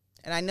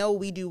 and I know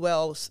we do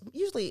well,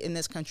 usually in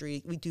this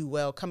country, we do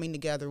well coming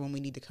together when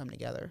we need to come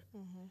together.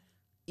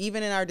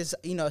 Even in our,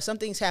 you know, if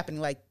something's happening,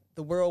 like,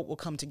 the world will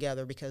come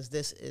together because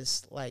this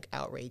is like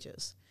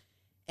outrageous.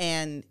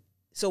 And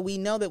so we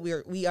know that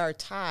we are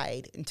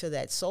tied into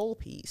that soul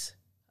piece.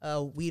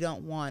 We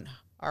don't want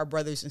our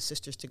brothers and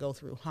sisters to go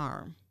through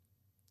harm.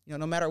 You know,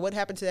 no matter what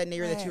happened to that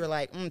neighbor that you were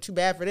like, too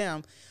bad for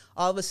them.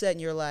 All of a sudden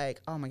you're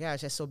like, oh my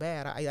gosh, that's so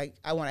bad.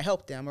 I want to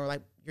help them. Or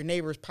like your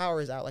neighbor's power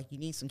is out, like you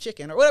need some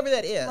chicken or whatever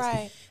that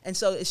is. And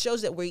so it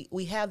shows that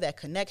we have that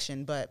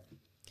connection. But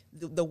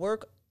the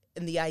work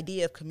and the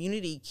idea of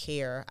community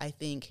care, I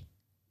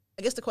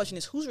guess the question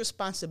is, whose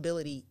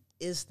responsibility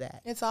is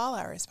that? It's all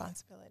our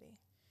responsibility.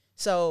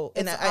 So,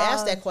 and I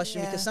asked that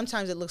question because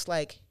sometimes it looks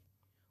like,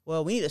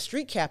 well, we need a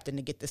street captain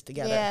to get this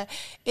together. Yeah,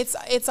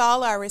 it's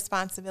all our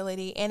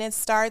responsibility. And it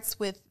starts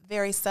with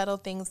very subtle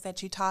things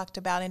that you talked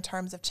about in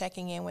terms of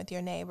checking in with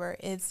your neighbor.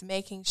 It's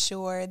making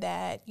sure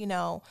that, you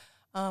know,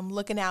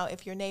 looking out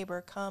if your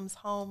neighbor comes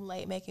home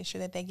late, making sure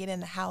that they get in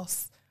the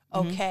house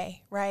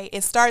okay, right?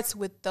 It starts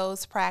with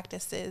those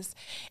practices.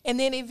 And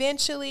then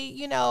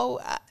eventually,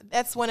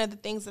 that's one of the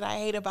things that I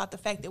hate about the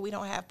fact that we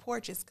don't have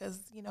porches, because,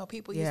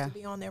 people used to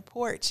be on their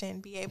porch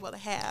and be able to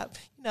have,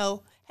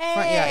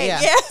 hey,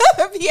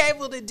 be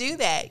able to do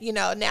that.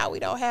 Now we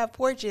don't have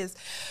porches.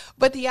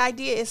 But the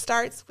idea, it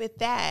starts with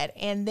that.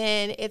 And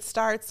then it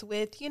starts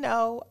with,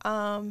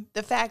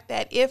 the fact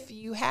that if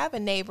you have a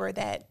neighbor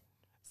that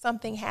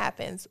something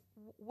happens,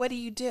 what do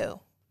you do?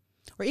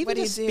 Or even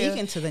just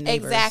speaking to the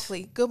neighbors.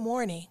 Exactly. Good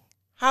morning.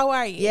 How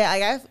are you?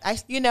 Yeah, I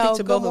speak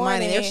to both of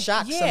mine, and they're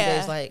shocked some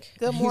days. Like,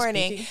 good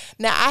morning.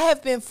 Now, I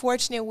have been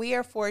fortunate. We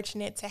are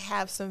fortunate to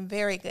have some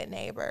very good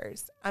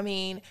neighbors. I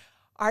mean,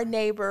 our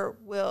neighbor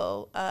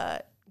will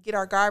get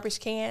our garbage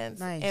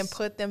cans and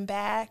put them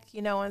back,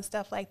 and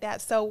stuff like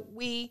that. So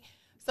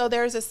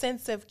there's a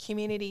sense of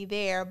community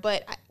there,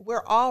 but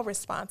we're all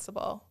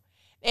responsible.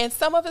 And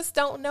some of us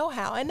don't know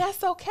how, and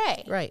that's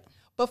okay. Right.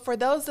 But for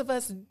those of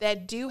us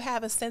that do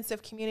have a sense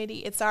of community,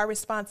 it's our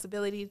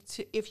responsibility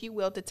to, if you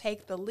will, to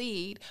take the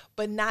lead,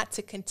 but not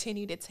to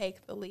continue to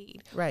take the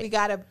lead. Right. We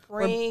got to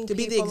bring to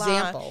people be the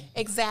example. along.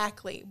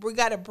 Exactly. We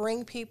got to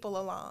bring people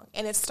along.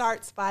 And it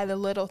starts by the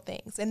little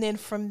things. And then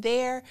from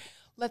there,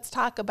 let's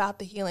talk about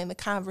the healing, the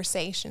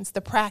conversations,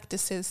 the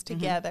practices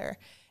together,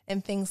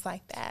 and things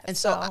like that. And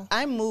so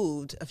I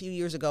moved a few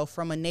years ago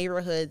from a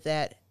neighborhood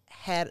that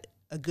had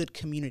a good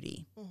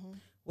community.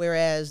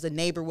 Whereas the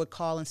neighbor would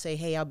call and say,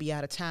 hey, I'll be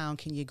out of town.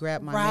 Can you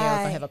grab my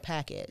mail if I have a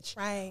package?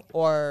 Right.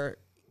 Or,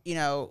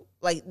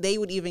 like they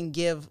would even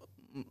give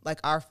like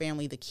our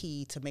family the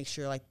key to make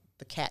sure like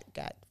the cat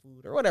got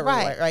food or whatever.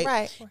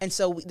 Right. And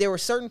so there were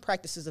certain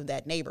practices of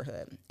that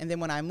neighborhood. And then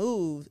when I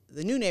moved,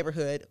 the new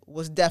neighborhood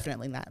was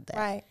definitely not that.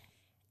 Right.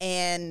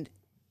 And,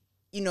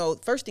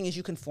 first thing is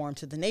you conform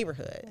to the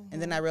neighborhood.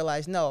 And then I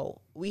realized,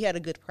 no, we had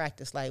a good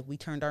practice. Like we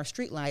turned our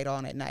street light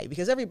on at night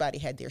because everybody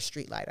had their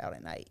street light out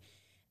at night.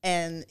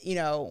 And,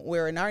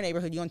 where in our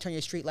neighborhood, you don't turn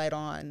your street light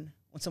on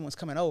when someone's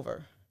coming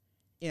over,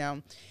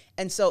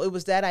 And so it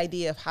was that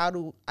idea of how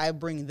do I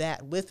bring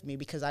that with me,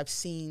 because I've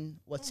seen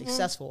what's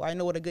successful. I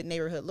know what a good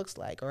neighborhood looks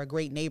like or a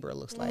great neighbor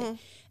looks like.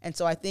 And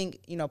so I think,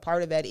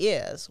 part of that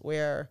is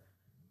where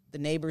the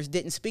neighbors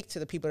didn't speak to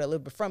the people that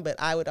lived before, but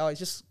I would always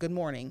just, good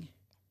morning.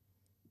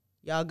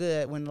 Y'all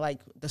good? When like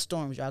the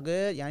storms, y'all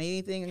good? Y'all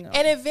need anything?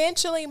 And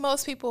eventually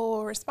most people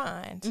will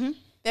respond.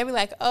 They'll be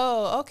like,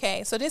 oh,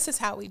 okay, so this is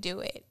how we do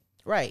it.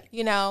 Right.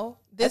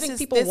 This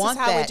is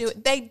how we do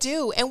it. They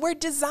do. And we're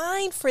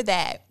designed for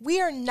that. We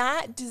are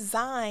not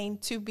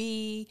designed to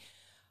be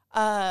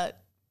in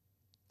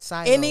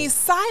these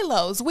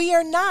silos. We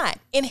are not.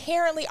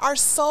 Inherently, our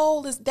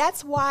soul is,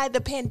 that's why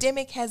the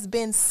pandemic has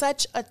been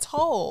such a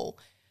toll,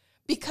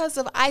 because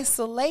of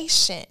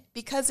isolation,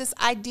 because this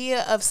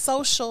idea of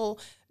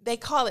they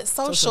call it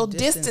social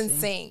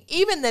distancing.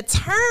 Even the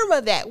term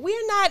of that,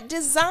 we're not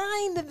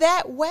designed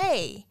that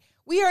way.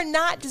 We are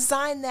not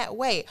designed that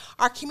way.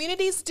 Our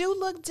communities do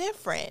look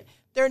different.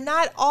 They're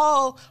not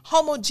all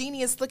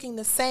homogeneous looking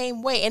the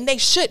same way, and they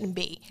shouldn't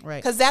be. Right.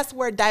 Because that's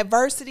where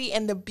diversity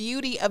and the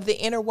beauty of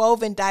the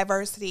interwoven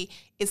diversity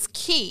is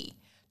key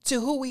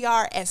to who we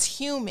are as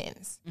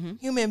humans,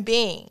 human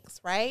beings,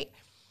 right?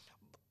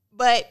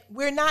 But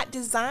we're not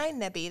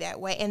designed to be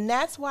that way, and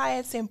that's why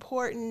it's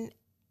important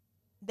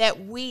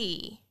that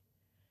we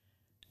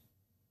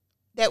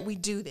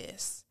do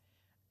this.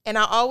 And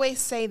I always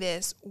say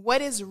this,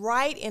 what is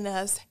right in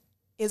us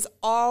is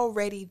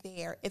already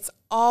there. It's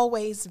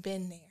always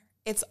been there.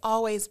 It's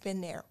always been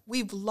there.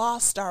 We've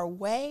lost our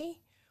way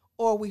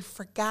or we've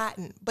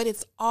forgotten, but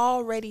it's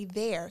already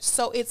there.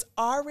 So it's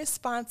our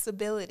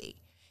responsibility.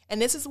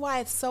 And this is why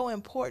it's so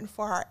important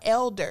for our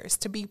elders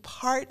to be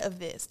part of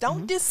this.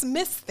 Don't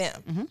dismiss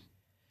them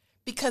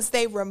because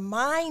they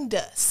remind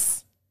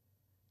us.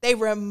 They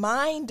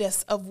remind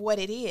us of what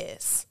it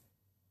is.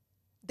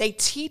 They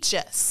teach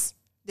us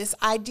this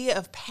idea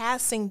of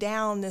passing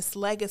down this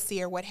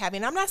legacy or what have you.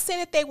 And I'm not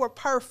saying that they were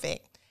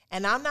perfect.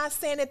 And I'm not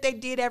saying that they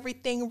did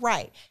everything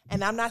right.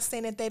 And I'm not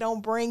saying that they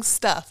don't bring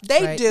stuff.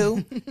 They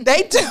do.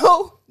 They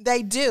do.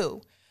 They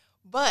do.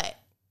 But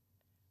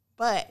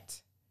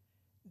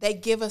they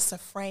give us a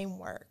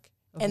framework.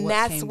 And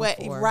that's what,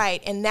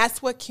 right. And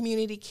that's what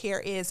community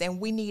care is. And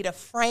we need a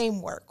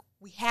framework.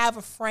 We have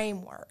a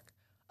framework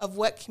of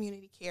what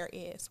community care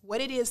is, what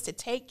it is to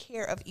take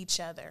care of each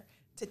other,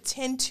 to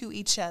tend to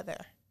each other.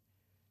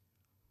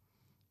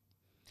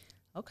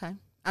 Okay.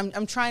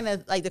 I'm trying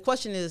to, like, the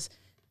question is,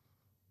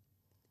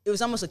 it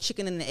was almost a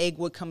chicken and the egg,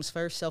 what comes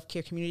first,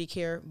 self-care, community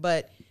care,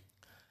 but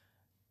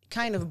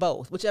kind of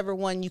both, whichever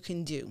one you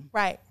can do.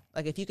 Right.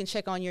 Like if you can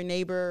check on your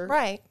neighbor.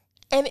 Right.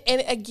 And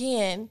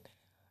again,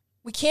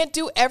 we can't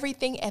do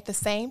everything at the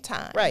same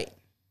time. Right.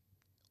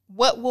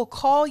 What will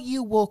call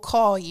you will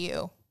call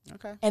you.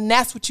 Okay. And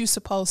that's what you're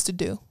supposed to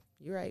do.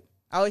 You're right.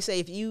 I always say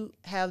if you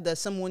have the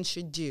someone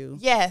should do,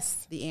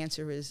 yes, the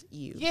answer is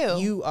you.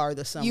 You are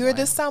the someone. You're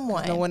the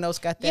someone. No one else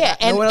got that.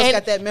 Yeah, no one else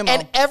got that memo.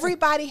 And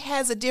everybody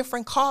has a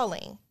different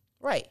calling.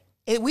 Right.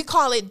 We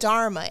call it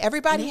dharma.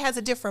 Everybody has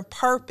a different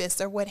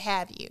purpose or what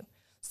have you.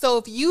 So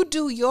if you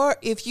do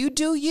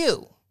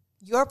you,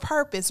 your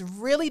purpose,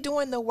 really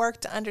doing the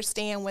work to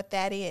understand what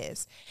that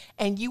is,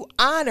 and you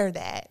honor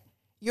that,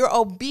 you're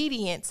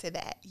obedient to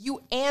that,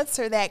 you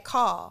answer that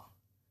call,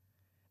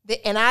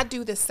 and I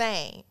do the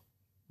same,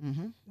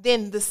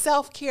 then the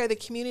self-care, the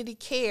community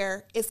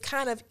care is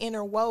kind of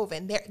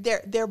interwoven.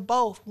 They're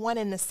both one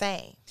and the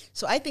same.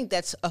 So I think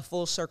that's a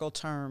full circle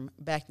term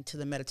back into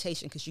the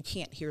meditation, because you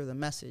can't hear the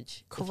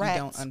message if you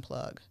don't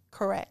unplug.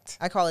 Correct.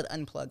 I call it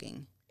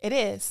unplugging. It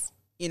is.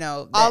 You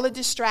know, all the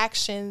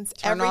distractions,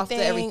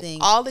 everything,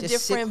 all the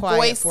different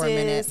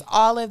voices,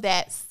 all of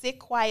that. Sit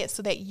quiet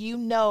so that you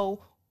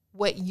know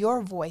what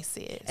your voice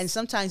is. And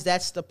sometimes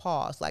that's the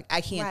pause. Like,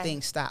 I can't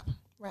think, stop.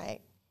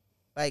 Right.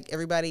 Like,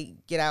 everybody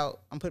get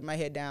out. I'm putting my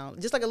head down.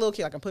 Just like a little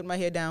kid, like I'm putting my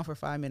head down for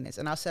 5 minutes.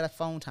 And I'll set a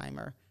phone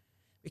timer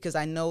because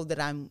I know that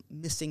I'm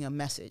missing a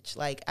message.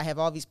 Like, I have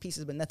all these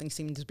pieces, but nothing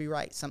seems to be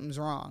right. Something's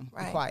wrong.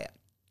 Be quiet.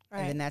 Right.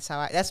 And then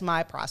that's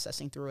my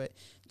processing through it,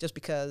 just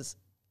because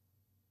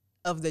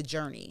of the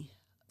journey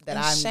that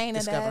I'm Shana,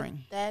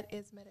 discovering. That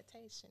is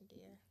meditation,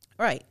 dear.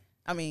 Right.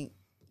 I mean,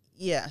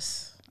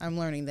 yes, I'm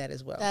learning that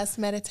as well. That's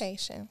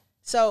meditation.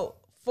 So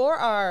for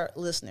our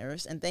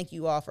listeners, and thank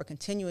you all for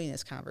continuing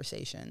this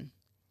conversation,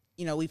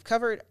 you know, we've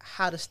covered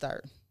how to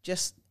start,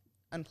 just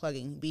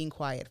unplugging, being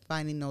quiet,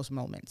 finding those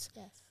moments.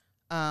 Yes.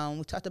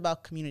 We talked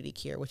about community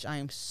care, which I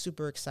am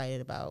super excited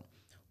about.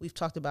 We've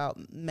talked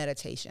about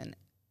meditation.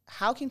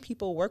 How can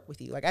people work with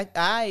you? Like,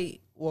 I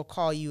will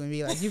call you and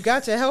be like, you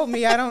got to help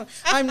me.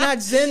 I'm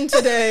not Zen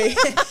today,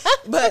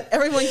 but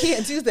everyone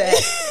can't do that.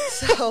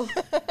 So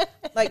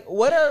like,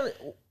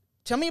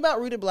 tell me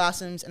about Rooted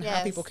Blossoms and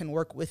how people can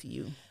work with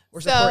you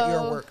or support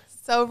your work.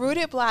 So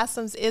Rooted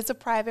Blossoms is a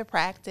private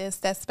practice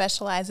that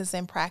specializes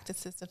in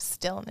practices of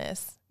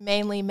stillness,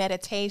 mainly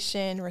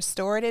meditation,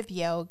 restorative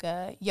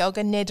yoga,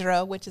 yoga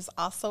nidra, which is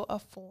also a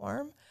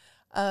form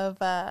of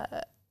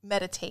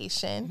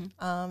meditation,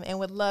 and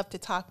would love to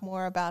talk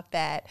more about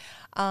that,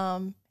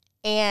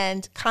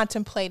 and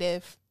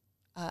contemplative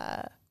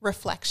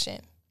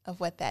reflection of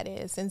what that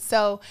is. And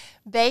so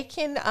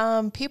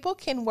people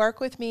can work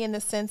with me in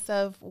the sense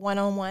of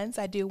one-on-ones.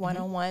 I do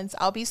one-on-ones.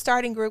 I'll be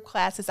starting group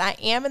classes. I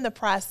am in the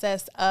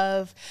process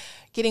of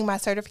getting my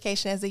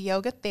certification as a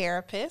yoga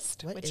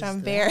therapist, which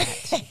I'm very...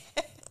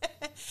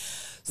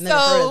 Never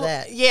heard of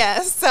that.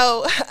 Yeah,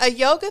 so a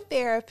yoga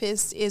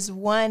therapist is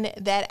one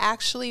that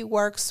actually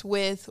works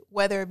with,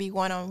 whether it be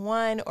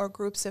one-on-one or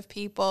groups of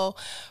people,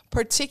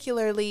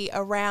 particularly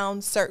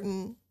around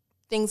certain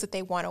things that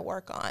they want to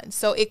work on.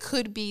 So it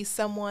could be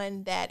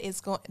someone that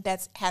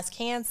has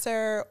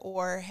cancer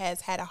or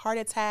has had a heart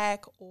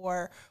attack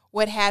or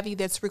what have you,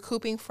 that's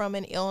recouping from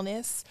an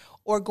illness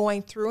or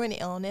going through an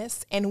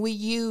illness. And we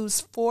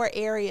use 4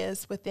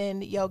 areas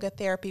within yoga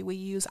therapy. We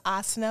use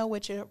asana,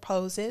 which are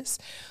poses.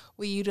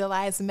 We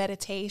utilize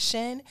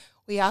meditation.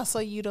 We also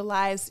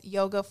utilize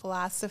yoga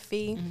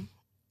philosophy.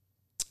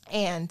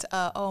 And,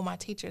 my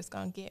teacher's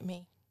going to get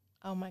me.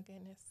 Oh, my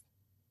goodness.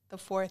 The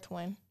 4th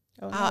one.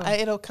 Oh, no.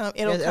 It'll come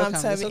to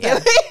me. Okay.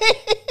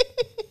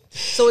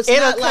 So it's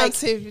not like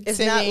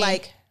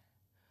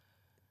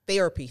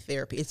therapy.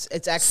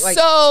 It's actually like...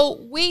 So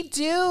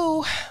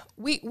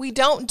we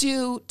don't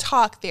do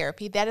talk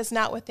therapy. That is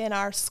not within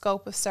our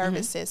scope of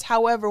services.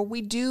 However,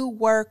 we do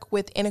work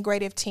with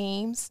integrative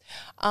teams.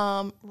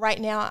 Right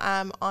now,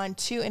 I'm on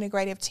 2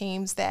 integrative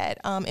teams that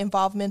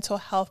involve mental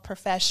health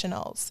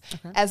professionals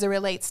as it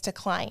relates to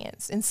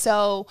clients. And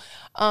so,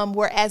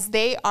 whereas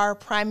they are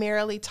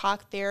primarily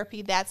talk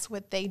therapy, that's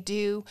what they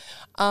do.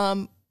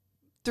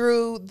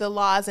 Through the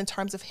laws in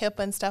terms of HIPAA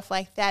and stuff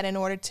like that, in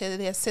order to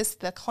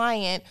assist the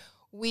client,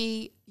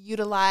 we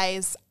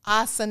utilize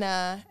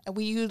asana, and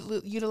we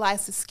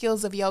utilize the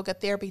skills of yoga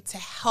therapy to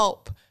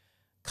help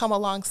come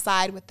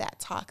alongside with that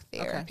talk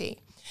therapy.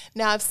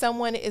 Now, if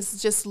someone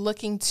is just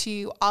looking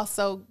to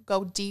also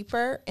go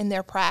deeper in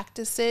their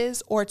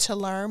practices or to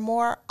learn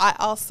more, I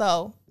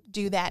also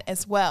do that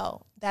as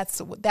well. That's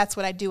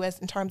what I do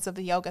in terms of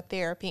the yoga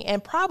therapy,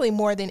 and probably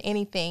more than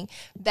anything,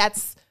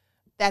 that's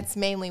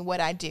mainly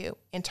what I do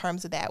in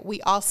terms of that.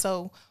 We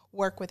also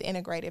work with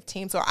integrative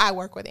teams, or I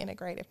work with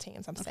integrative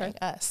teams. I'm saying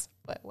us,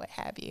 but what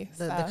have you.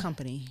 The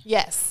company.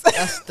 Yes.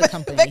 Us, the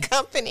company. The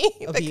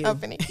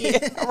company.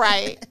 Yeah.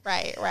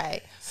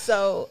 Right.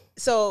 So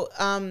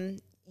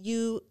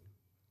you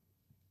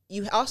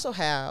also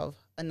have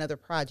another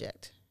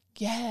project.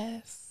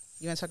 Yes.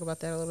 You want to talk about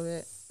that a little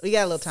bit? We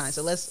got a little time,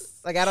 so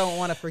I don't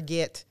want to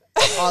forget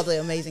all the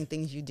amazing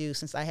things you do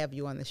since I have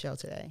you on the show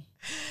today.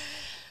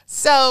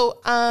 So,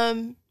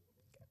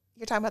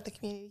 you're talking about the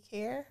community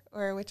care,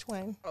 or which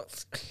one?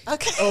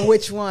 Okay. Or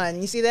which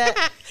one? You see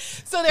that?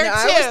 So there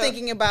are 2. I was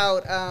thinking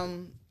about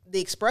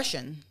the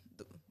expression,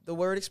 the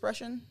word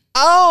expression.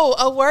 Oh,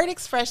 a word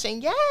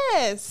expression.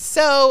 Yes.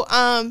 So,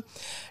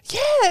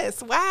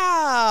 yes.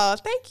 Wow.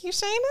 Thank you,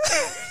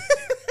 Shana.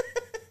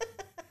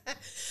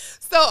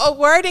 So a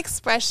word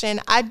expression,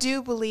 I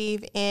do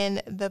believe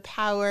in the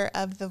power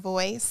of the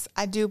voice.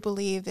 I do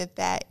believe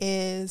that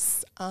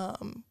is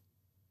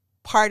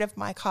part of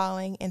my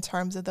calling in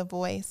terms of the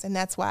voice, and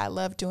that's why I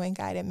love doing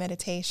guided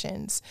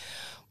meditations.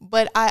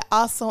 But I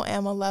also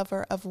am a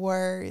lover of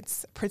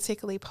words,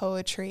 particularly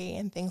poetry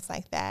and things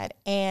like that.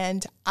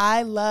 And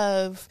I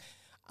love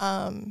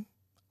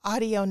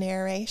audio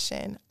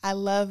narration. I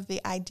love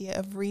the idea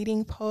of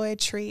reading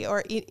poetry,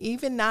 or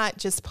even not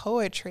just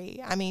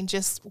poetry. I mean,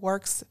 just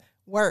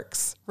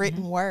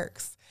written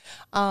works.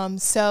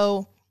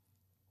 So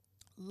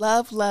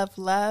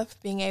love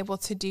being able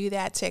to do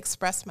that, to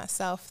express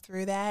myself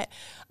through that.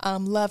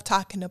 Love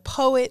talking to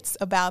poets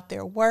about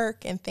their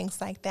work and things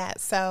like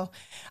that. So,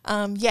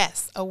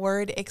 yes, a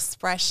word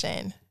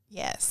expression.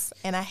 Yes.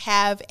 And I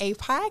have a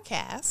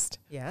podcast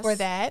for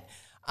that,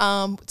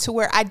 to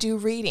where I do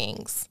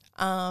readings,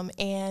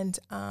 and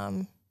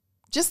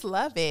just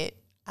love it.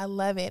 I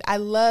love it. I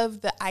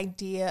love the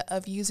idea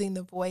of using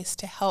the voice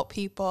to help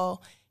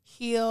people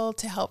heal,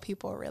 to help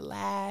people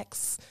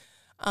relax,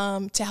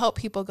 to help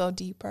people go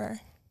deeper.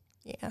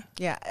 Yeah.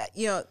 Yeah.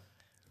 You know,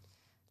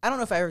 I don't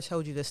know if I ever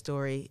told you this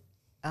story.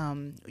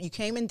 You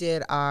came and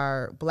did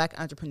our Black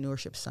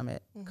Entrepreneurship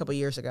Summit a couple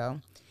years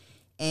ago,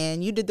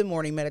 and you did the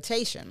morning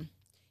meditation.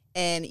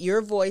 And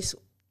your voice,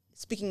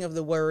 speaking of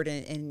the word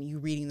and you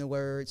reading the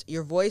words,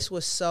 your voice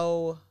was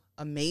so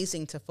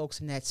amazing to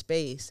folks in that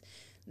space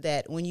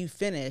that when you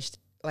finished,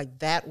 like,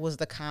 that was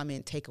the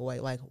comment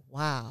takeaway. Like,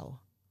 wow,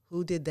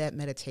 who did that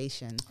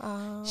meditation?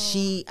 Oh.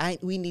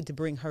 We need to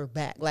bring her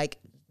back. Like,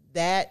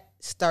 that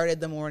started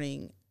the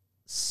morning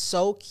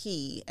so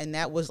key. And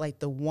that was like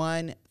the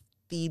one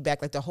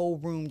feedback, like the whole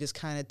room just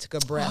kind of took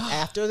a breath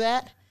after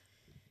that.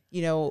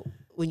 You know,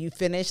 when you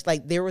finished,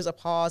 like, there was a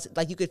pause,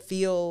 like you could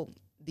feel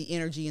the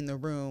energy in the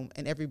room,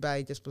 and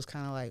everybody just was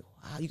kind of like,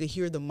 wow, you could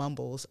hear the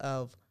mumbles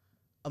of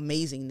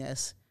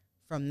amazingness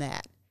from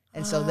that.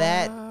 And so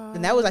that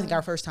was, I think,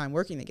 our first time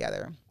working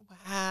together.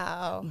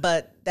 Wow.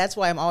 But that's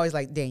why I'm always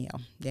like,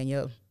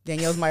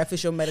 Danielle's my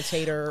official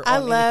meditator. I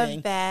love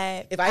anything.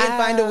 that. If I can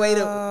find a way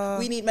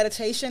we need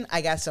meditation,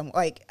 I got some,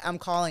 like, I'm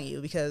calling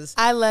you, because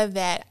I love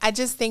that. I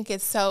just think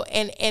it's so,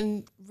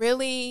 and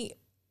really,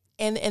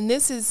 and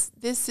this is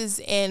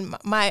in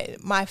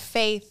my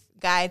faith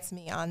guides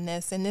me on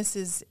this, and this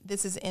is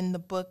in the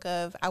book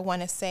of, I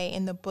want to say,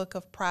 in the book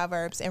of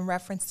Proverbs, in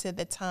reference to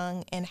the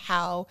tongue and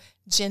how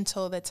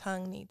gentle the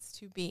tongue needs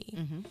to be.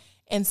 Mm-hmm.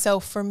 And so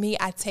for me,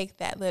 I take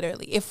that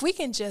literally. If we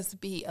can just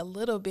be a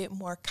little bit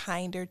more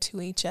kinder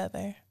to each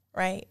other,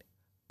 right,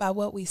 by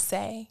what we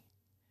say,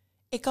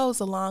 it goes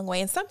a long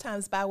way. And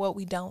sometimes by what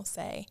we don't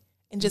say,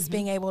 and just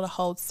being able to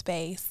hold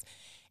space.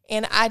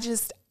 And I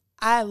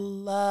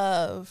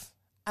love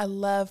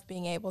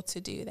being able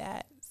to do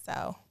that.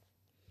 So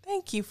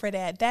thank you for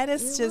that. That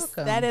is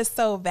that is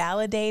so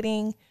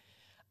validating.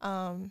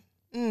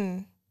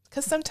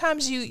 Because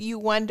sometimes you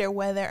wonder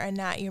whether or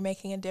not you're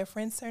making a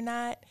difference or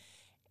not.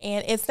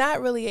 And it's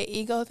not really an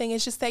ego thing.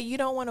 It's just that you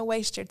don't want to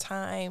waste your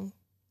time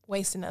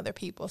wasting other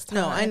people's time.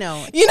 No, I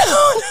know. You know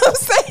what I'm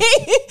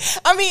saying?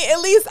 I mean, at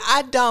least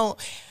I don't.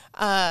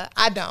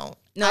 I don't.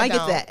 No, I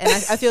get that. And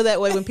I feel that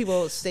way when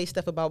people say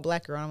stuff about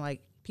Black Girl. I'm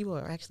like, people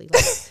actually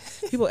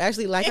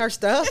like our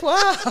stuff.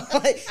 Wow.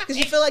 Because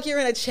you feel like you're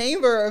in a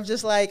chamber of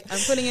just like, I'm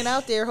putting it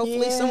out there.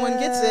 Hopefully someone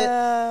gets it.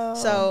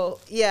 So,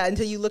 yeah,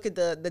 until you look at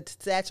the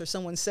stats or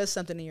someone says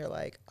something and you're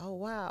like, oh,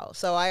 wow.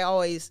 So I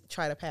always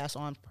try to pass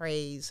on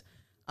praise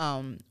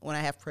when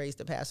I have praise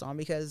to pass on,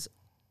 because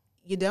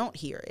you don't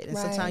hear it. And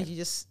sometimes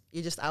you're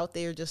just out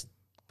there just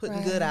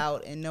putting good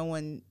out, and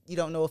you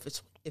don't know if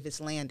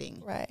it's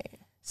landing. Right.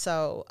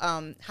 So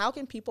how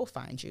can people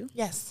find you?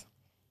 Yes.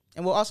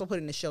 And we'll also put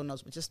it in the show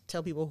notes, but just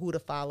tell people who to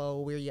follow,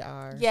 where you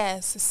are.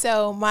 Yes.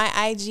 So my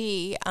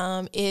IG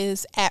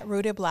is at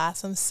Rooted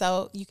Blossoms.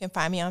 So you can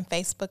find me on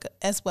Facebook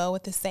as well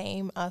with the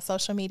same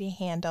social media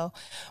handle.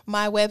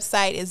 My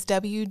website is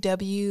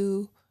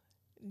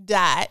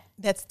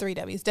that's 3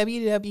 W's,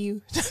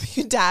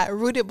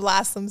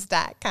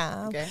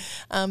 www.rootedblossoms.com. Okay.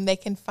 They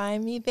can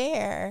find me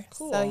there.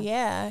 Cool. So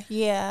yeah.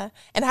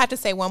 And I have to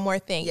say one more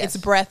thing. Yes.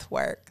 It's breath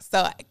work.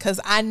 So, because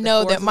I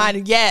know that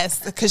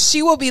because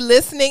she will be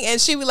listening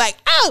and she'll be like,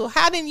 oh,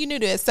 how didn't you do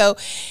this? So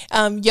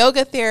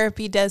yoga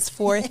therapy does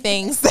 4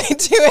 things they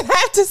do. And I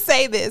have to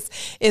say this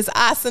is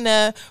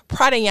asana,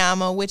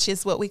 pranayama, which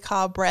is what we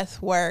call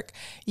breath work,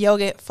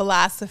 yoga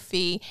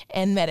philosophy,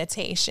 and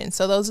meditation.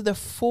 So those are the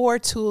 4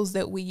 tools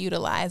that we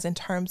utilize in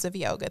terms of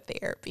yoga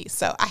therapy.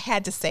 So I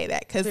had to say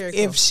that, because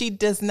if she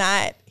does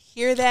not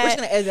hear that, we're just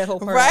going to edit that whole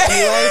part out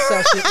anyway,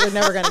 so we're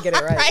never going to get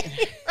it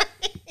right.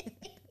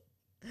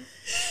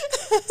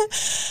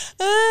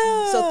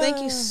 So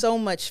thank you so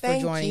much for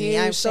joining me.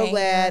 I'm so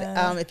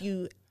glad.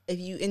 If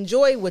you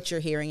enjoy what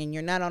you're hearing and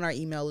you're not on our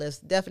email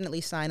list,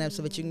 definitely sign up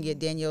so that you can get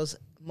Danielle's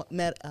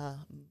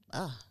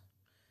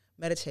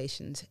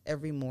meditations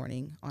every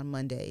morning on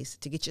Mondays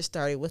to get you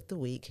started with the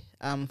week.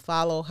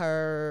 Follow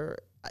her.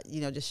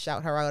 Just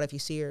shout her out if you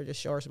see her. Just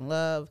show her some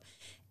love.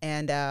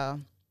 And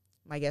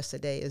my guest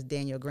today is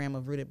Danielle Graham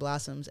of Rooted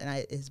Blossoms,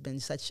 and it's been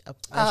such a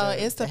pleasure. Oh,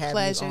 it's a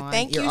pleasure.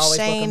 Thank you,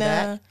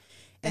 Shayna.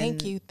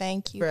 Thank you.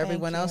 For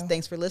everyone else,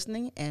 thanks for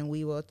listening, and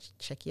we will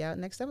check you out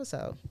next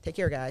episode. Take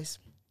care, guys.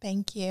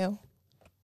 Thank you.